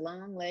swung his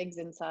long legs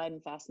inside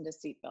and fastened his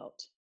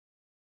seatbelt.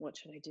 What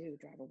should I do?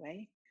 Drive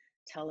away?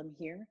 Tell him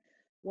here?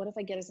 What if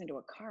I get us into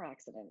a car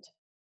accident?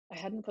 I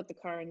hadn't put the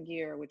car in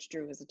gear, which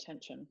drew his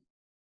attention.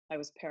 I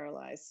was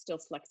paralyzed, still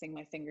flexing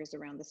my fingers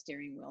around the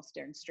steering wheel,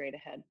 staring straight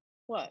ahead.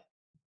 "What?"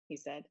 he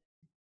said,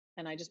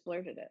 and I just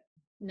blurted it,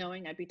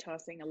 knowing I'd be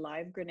tossing a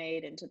live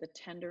grenade into the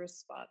tenderest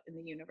spot in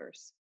the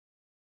universe.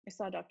 "I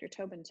saw Dr.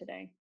 Tobin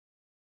today.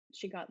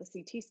 She got the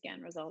CT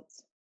scan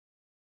results."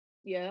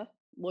 "Yeah?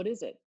 What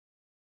is it?"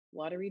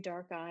 Watery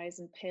dark eyes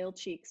and pale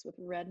cheeks with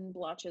reddened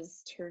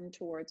blotches turned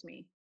towards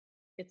me.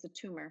 "It's a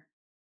tumor."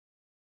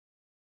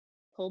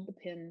 Pulled the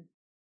pin,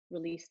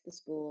 released the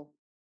spool.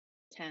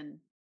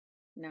 10,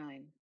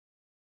 9,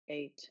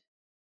 8.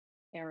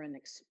 Aaron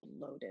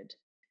exploded.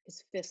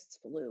 His fists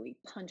flew. He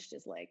punched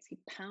his legs. He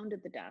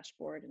pounded the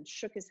dashboard and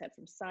shook his head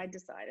from side to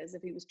side as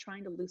if he was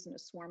trying to loosen a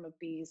swarm of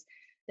bees.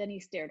 Then he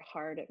stared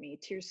hard at me,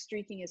 tears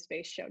streaking his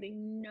face,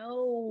 shouting,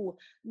 "No,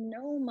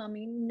 no,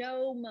 Mummy,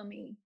 no,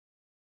 Mummy."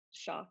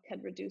 Shock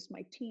had reduced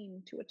my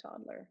teen to a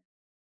toddler.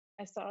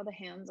 I saw the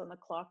hands on the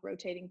clock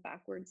rotating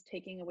backwards,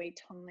 taking away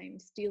time,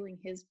 stealing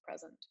his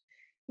present.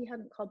 He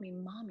hadn't called me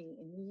mommy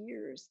in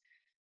years.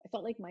 I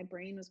felt like my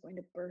brain was going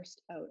to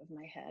burst out of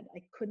my head.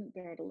 I couldn't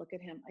bear to look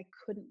at him. I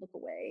couldn't look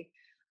away.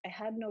 I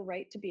had no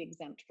right to be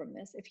exempt from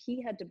this. If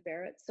he had to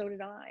bear it, so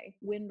did I.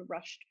 Wind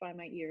rushed by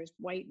my ears,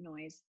 white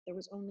noise. There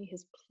was only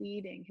his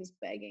pleading, his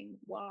begging.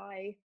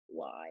 Why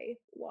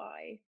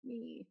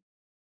me?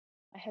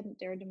 I hadn't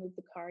dared to move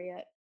the car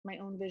yet, my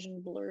own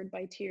vision blurred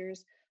by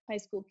tears. High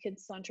school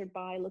kids sauntered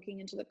by, looking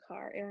into the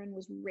car. Aaron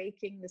was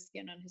raking the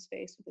skin on his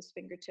face with his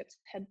fingertips,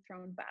 head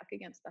thrown back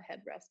against the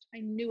headrest.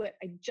 I knew it.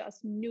 I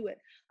just knew it.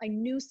 I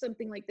knew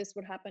something like this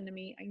would happen to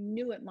me. I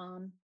knew it,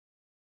 Mom.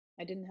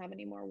 I didn't have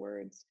any more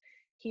words.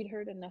 He'd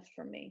heard enough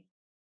from me.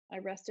 I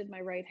rested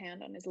my right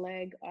hand on his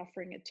leg,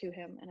 offering it to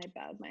him, and I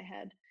bowed my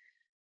head.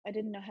 I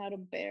didn't know how to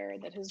bear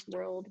that his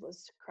world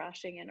was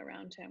crashing in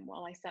around him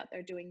while I sat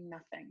there doing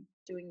nothing,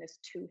 doing this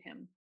to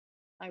him.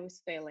 I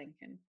was failing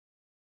him.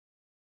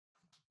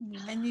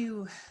 And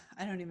you,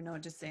 I don't even know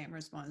what to say in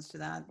response to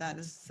that. That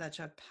is such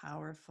a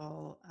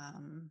powerful,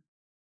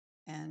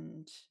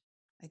 and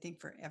I think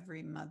for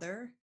every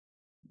mother,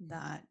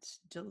 that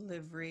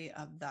delivery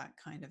of that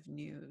kind of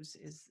news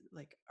is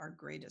like our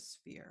greatest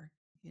fear.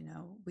 You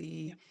know,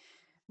 Yeah.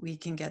 we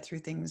can get through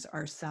things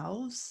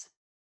ourselves.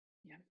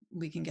 Yeah.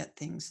 We can get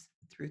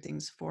through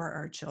things for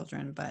our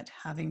children, but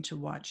having to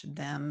watch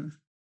them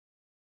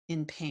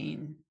in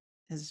pain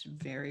is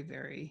very,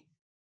 very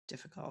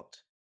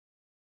difficult.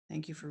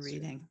 Thank you for That's true.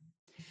 reading.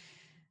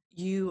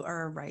 You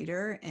are a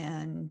writer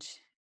and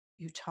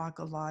you talk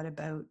a lot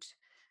about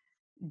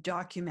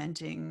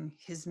documenting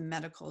his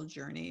medical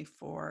journey,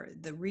 for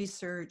the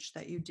research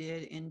that you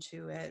did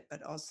into it,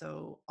 but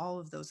also all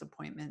of those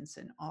appointments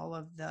and all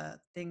of the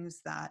things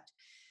that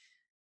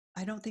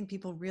I don't think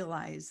people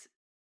realize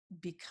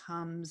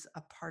becomes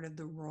a part of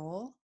the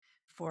role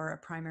for a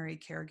primary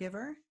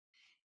caregiver.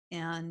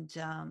 And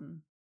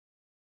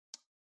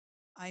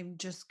I'm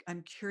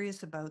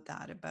curious about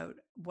that, about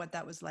what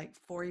that was like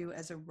for you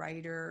as a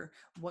writer.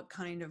 What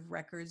kind of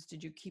records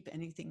did you keep?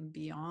 Anything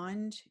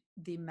beyond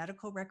the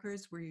medical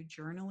records? Were you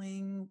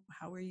journaling?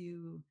 How were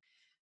you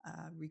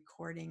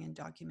recording and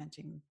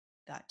documenting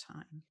that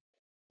time?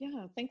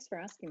 Yeah, thanks for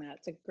asking that.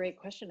 It's a great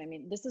question. I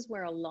mean, this is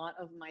where a lot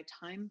of my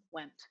time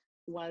went,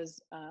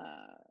 was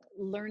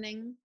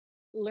learning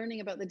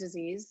about the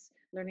disease,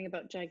 learning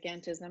about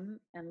gigantism,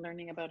 and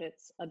learning about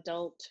its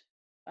adult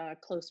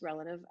close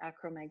relative,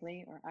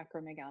 acromegaly or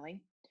acromegaly.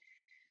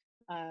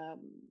 Um,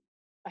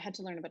 I had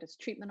to learn about its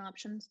treatment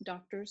options,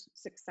 doctors,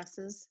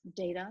 successes,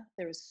 data.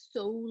 There was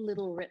so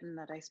little written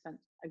that I spent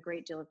a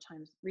great deal of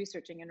time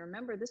researching. And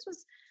remember,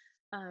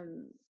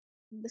 um,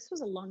 this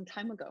was a long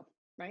time ago,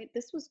 right?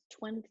 This was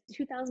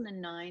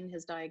 2009,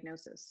 his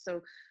diagnosis.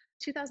 So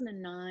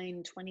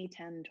 2009,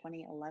 2010,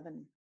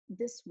 2011,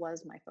 this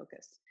was my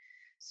focus.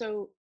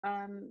 So,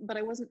 but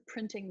I wasn't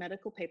printing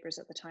medical papers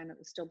at the time. It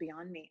was still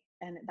beyond me.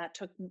 And that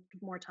took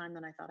more time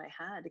than I thought I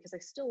had, because I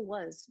still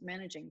was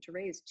managing to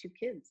raise two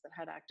kids that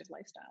had active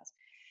lifestyles.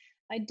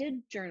 I did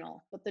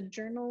journal, but the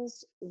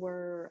journals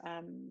were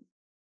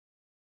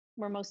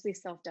mostly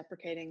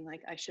self-deprecating,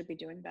 like I should be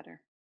doing better.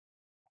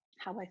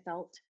 How I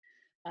felt.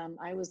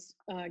 I was,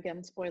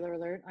 again, spoiler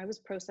alert, I was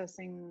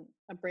processing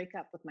a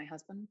breakup with my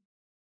husband,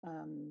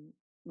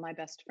 my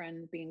best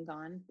friend being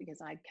gone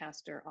because I'd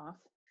cast her off.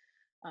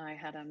 I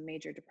had a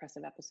major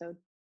depressive episode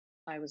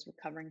I was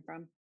recovering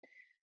from.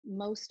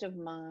 Most of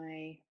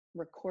my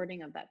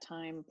recording of that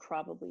time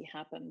probably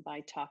happened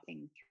by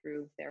talking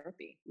through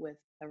therapy with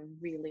a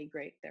really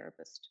great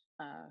therapist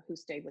who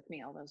stayed with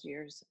me all those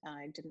years.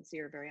 I didn't see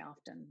her very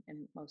often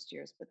in most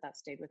years, but that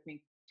stayed with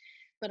me.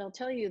 But I'll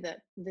tell you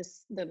that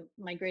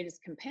my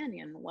greatest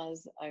companion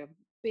was a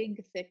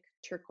big, thick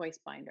turquoise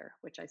binder,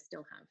 which I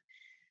still have.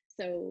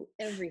 So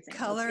everything was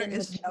Color in the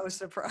is no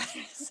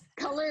surprise.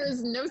 color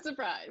is no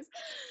surprise.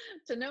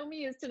 To know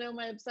me is to know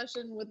my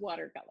obsession with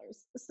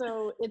watercolors.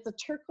 So it's a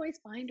turquoise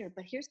binder.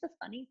 But here's the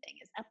funny thing: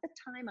 is at the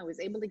time I was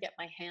able to get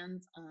my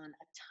hands on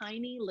a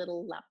tiny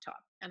little laptop.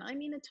 And I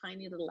mean a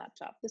tiny little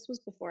laptop. This was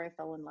before I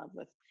fell in love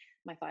with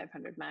my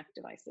 500 Mac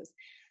devices.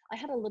 I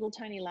had a little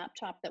tiny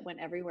laptop that went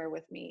everywhere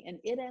with me, and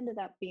it ended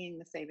up being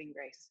the saving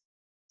grace.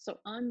 So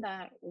on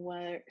that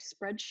were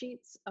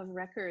spreadsheets of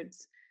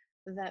records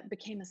that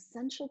became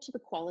essential to the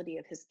quality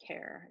of his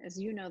care. As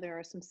you know, there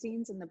are some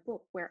scenes in the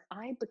book where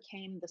I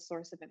became the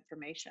source of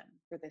information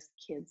for this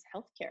kid's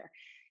healthcare.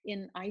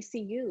 In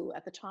ICU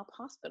at the top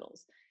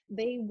hospitals,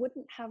 they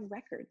wouldn't have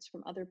records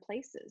from other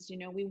places. You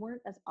know, we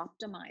weren't as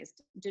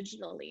optimized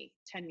digitally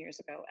 10 years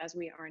ago as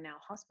we are now.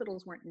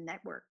 Hospitals weren't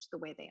networked the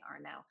way they are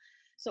now.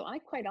 So I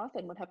quite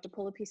often would have to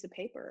pull a piece of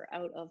paper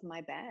out of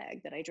my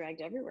bag that I dragged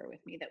everywhere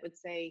with me that would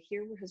say,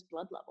 here were his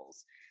blood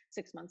levels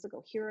 6 months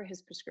ago, here are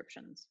his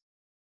prescriptions.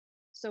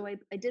 So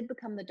I did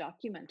become the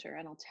documenter,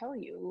 and I'll tell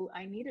you,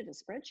 I needed a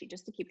spreadsheet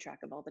just to keep track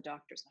of all the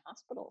doctors and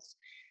hospitals.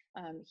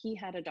 He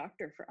had a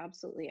doctor for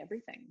absolutely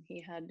everything. He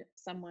had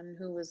someone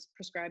who was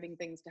prescribing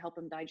things to help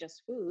him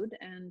digest food,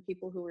 and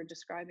people who were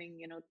describing,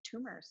 you know,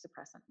 tumor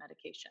suppressant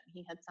medication.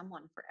 He had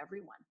someone for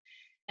everyone,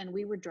 and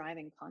we were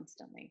driving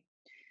constantly.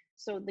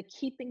 So the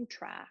keeping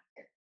track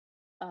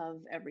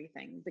of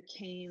everything,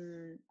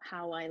 became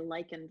how I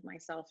likened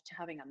myself to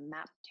having a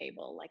map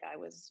table, like I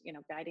was,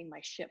 guiding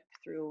my ship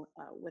through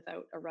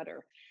without a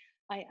rudder.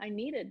 I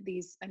needed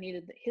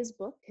his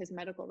book, his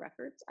medical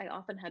records. I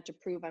often had to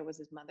prove I was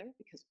his mother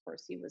because, of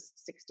course, he was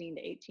 16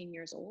 to 18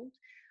 years old.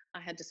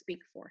 I had to speak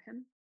for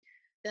him.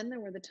 Then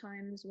there were the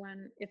times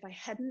when, if I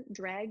hadn't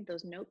dragged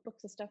those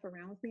notebooks of stuff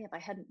around with me, if I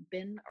hadn't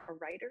been a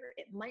writer,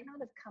 it might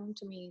not have come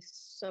to me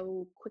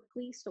so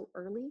quickly, so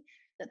early,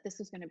 that this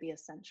was going to be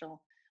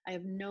essential. I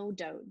have no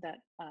doubt that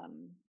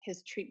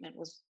his treatment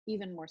was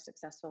even more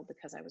successful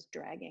because I was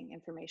dragging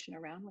information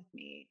around with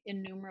me.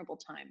 Innumerable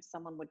times,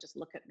 someone would just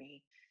look at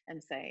me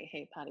and say,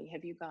 "Hey, Patty,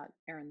 have you got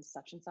Aaron's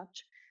such and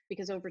such?"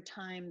 Because over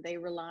time, they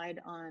relied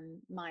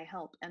on my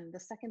help. And the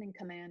second in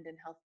command in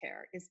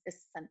healthcare is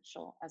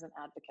essential as an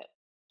advocate.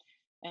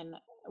 And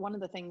one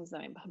of the things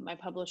that my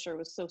publisher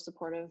was so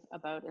supportive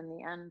about in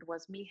the end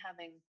was me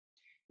having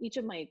each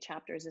of my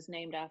chapters is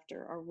named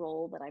after a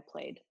role that I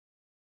played.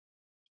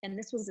 And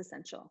this was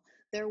essential.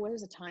 There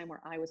was a time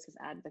where I was his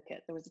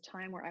advocate. There was a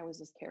time where I was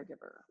his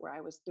caregiver, where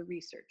I was the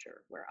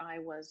researcher, where I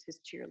was his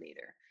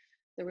cheerleader.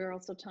 There were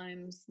also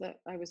times that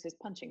I was his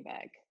punching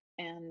bag.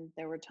 And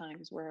there were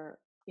times where,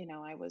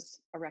 I was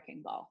a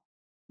wrecking ball.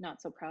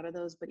 Not so proud of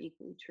those, but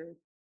equally true.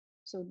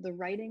 So the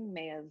writing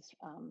may have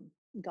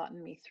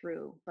gotten me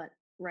through, but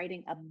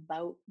writing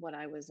about what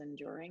I was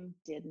enduring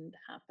didn't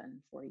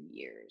happen for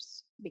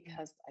years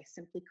because I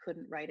simply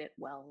couldn't write it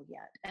well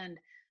yet. And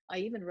I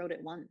even wrote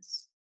it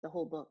once, the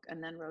whole book,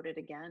 and then wrote it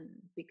again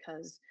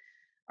because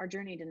our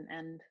journey didn't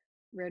end.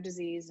 Rare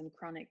disease and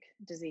chronic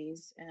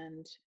disease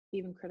and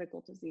even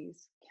critical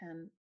disease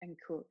can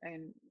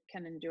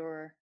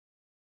endure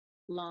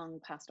long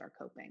past our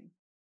coping,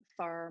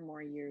 far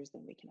more years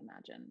than we can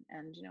imagine.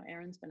 And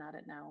Aaron's been at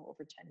it now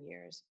over 10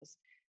 years.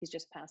 He's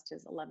just passed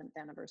his 11th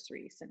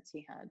anniversary since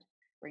he had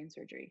brain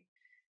surgery,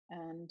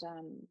 and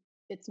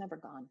it's never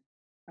gone.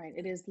 Right?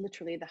 It is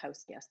literally the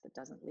house guest that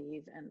doesn't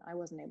leave, and I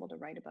wasn't able to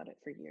write about it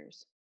for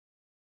years.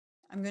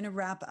 I'm going to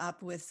wrap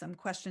up with some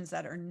questions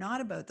that are not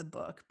about the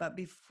book, but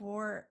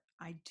before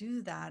I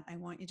do that, I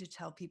want you to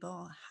tell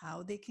people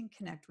how they can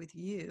connect with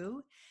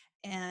you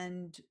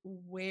and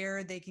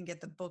where they can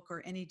get the book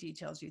or any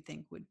details you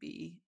think would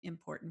be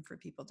important for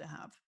people to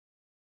have.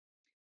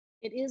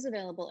 It is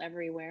available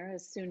everywhere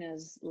as soon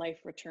as life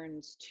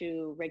returns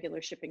to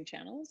regular shipping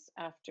channels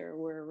after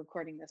we're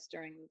recording this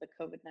during the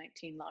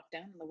COVID-19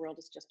 lockdown and the world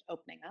is just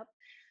opening up.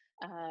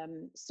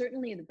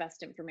 Certainly the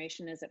best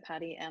information is at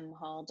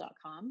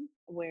pattymhall.com,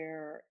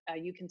 where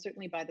you can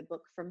certainly buy the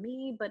book from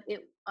me, but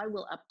I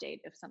will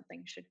update if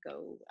something should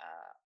go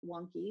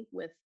wonky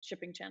with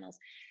shipping channels.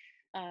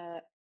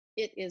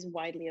 It is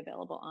widely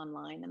available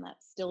online, and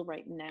that still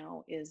right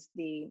now is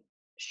the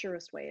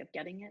surest way of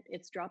getting it.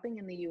 It's dropping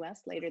in the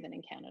US later than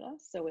in Canada,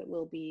 so it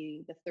will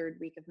be the third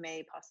week of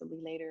May, possibly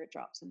later it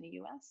drops in the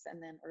US,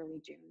 and then early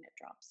June it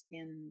drops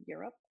in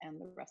Europe and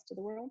the rest of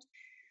the world.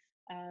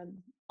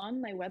 On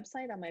my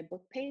website, on my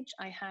book page,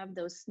 I have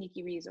those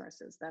sneaky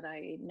resources that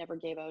I never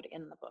gave out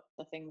in the book,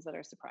 the things that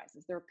are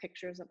surprises. There are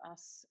pictures of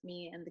us,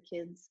 me and the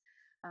kids,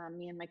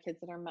 me and my kids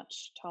that are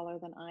much taller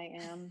than I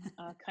am,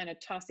 kind of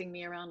tossing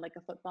me around like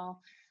a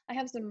football. I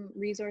have some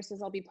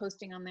resources I'll be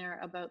posting on there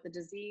about the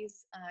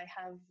disease. I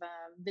have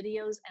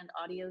videos and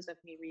audios of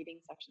me reading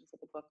sections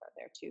of the book are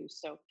there too.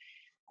 So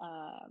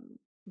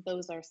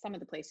those are some of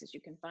the places you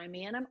can find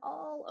me. And I'm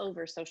all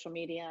over social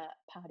media,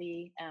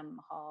 Patty M.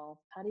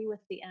 Hall. Patty with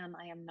the M.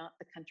 I am not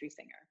the country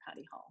singer,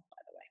 Patty Hall,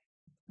 by the way.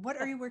 What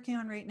are you working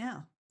on right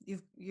now?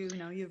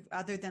 You've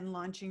other than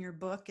launching your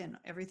book and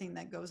everything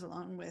that goes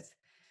along with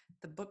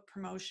the book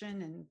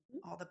promotion and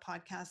all the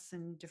podcasts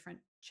and different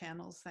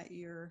channels that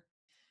you're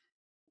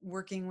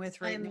working with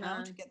right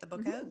now to get the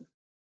book out?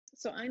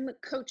 So I'm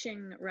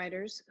coaching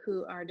writers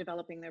who are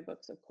developing their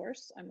books, of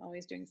course. I'm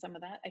always doing some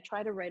of that. I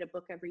try to write a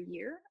book every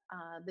year.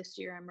 This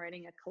year I'm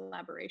writing a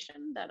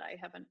collaboration that I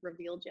haven't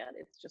revealed yet.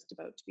 It's just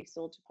about to be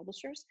sold to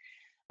publishers.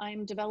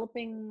 I'm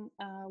developing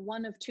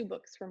one of two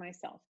books for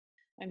myself.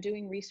 I'm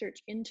doing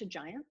research into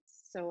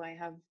giants. So I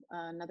have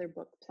another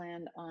book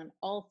planned on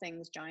all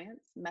things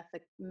giants,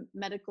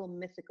 medical,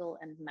 mythical,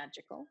 and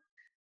magical.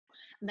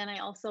 And then I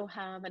also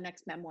have a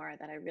next memoir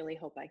that I really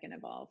hope I can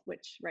evolve,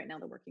 which right now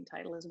the working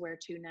title is Where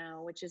To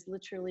Now, which is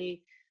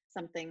literally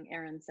something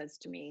Aaron says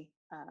to me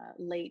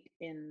late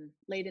in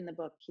the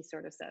book. He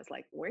sort of says,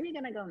 like, where are you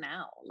going to go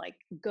now? Like,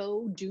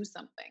 go do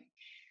something.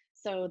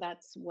 So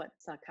that's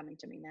what's coming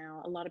to me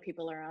now. A lot of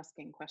people are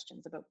asking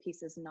questions about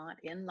pieces not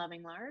in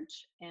Loving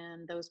Large,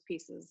 and those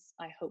pieces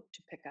I hope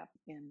to pick up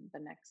in the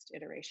next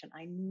iteration.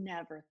 I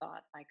never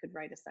thought I could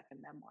write a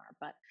second memoir,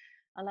 but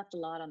I left a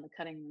lot on the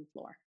cutting room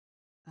floor.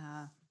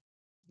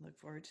 Look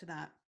forward to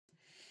that.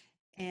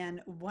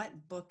 And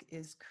what book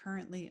is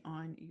currently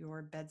on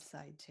your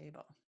bedside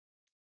table?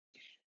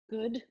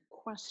 good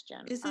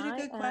question. Is it a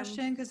good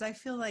question? Because I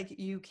feel like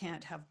you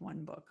can't have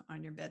one book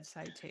on your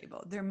bedside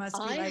table. There must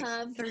be I like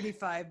have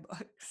 35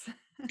 books.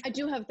 I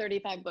do have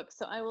 35 books.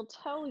 So I will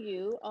tell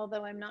you,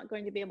 although I'm not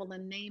going to be able to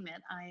name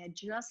it, I had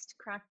just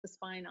cracked the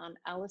spine on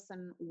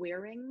Alison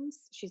Waring's.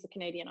 She's a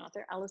Canadian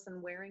author.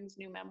 Alison Waring's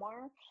new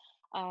memoir.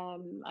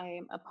 I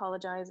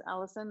apologize,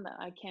 Alison, that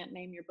I can't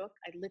name your book.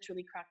 I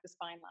literally cracked the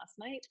spine last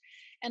night.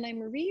 And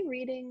I'm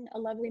rereading a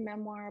lovely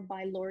memoir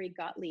by Lori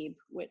Gottlieb,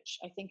 which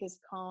I think is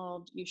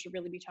called You Should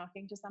Really Be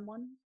Talking to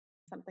Someone,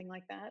 something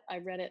like that. I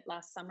read it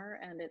last summer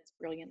and it's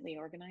brilliantly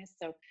organized.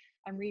 So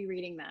I'm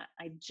rereading that.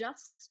 I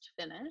just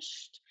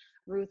finished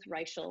Ruth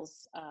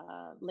Reichel's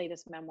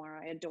latest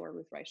memoir. I adore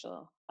Ruth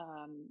Reichel.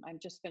 I'm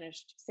just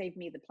finished Save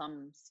Me the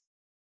Plums,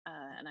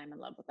 and I'm in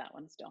love with that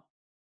one still.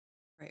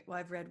 Right. Well,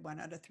 I've read 1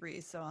 out of 3,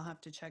 so I'll have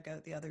to check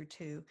out the other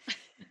 2.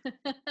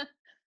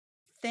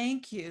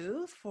 Thank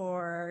you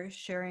for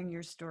sharing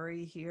your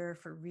story here,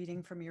 for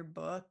reading from your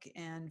book,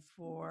 and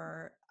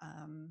for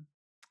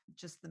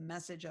just the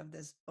message of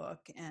this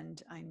book.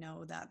 And I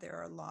know that there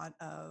are a lot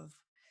of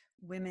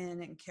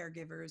women and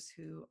caregivers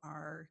who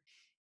are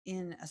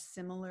in a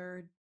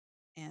similar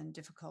and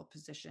difficult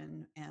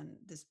position, and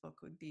this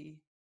book would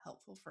be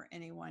helpful for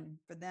anyone,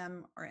 for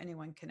them or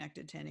anyone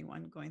connected to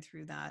anyone going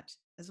through that,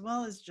 as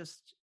well as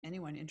just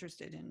anyone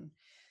interested in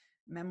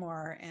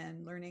memoir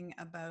and learning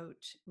about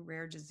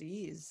rare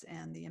disease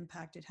and the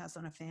impact it has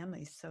on a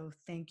family. So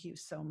thank you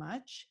so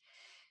much.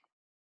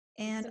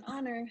 It's And an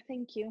honor.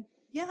 Thank you.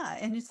 yeah,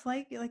 and it's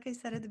like I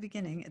said at the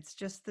beginning, it's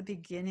just the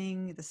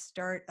beginning, the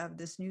start of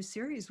this new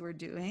series we're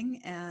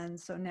doing. And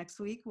so next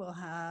week we'll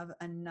have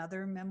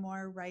another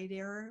memoir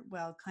writer,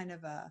 well, kind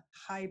of a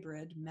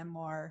hybrid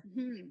memoir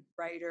Mhm.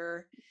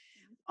 writer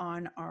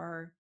on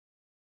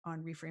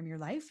Reframe Your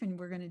Life, and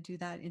we're going to do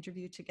that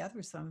interview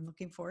together. So I'm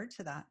looking forward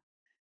to that.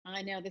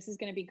 I know this is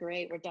going to be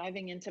great. We're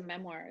diving into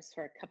memoirs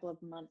for a couple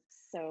of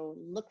months. So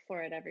look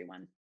for it,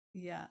 everyone.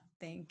 Yeah,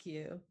 thank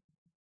you.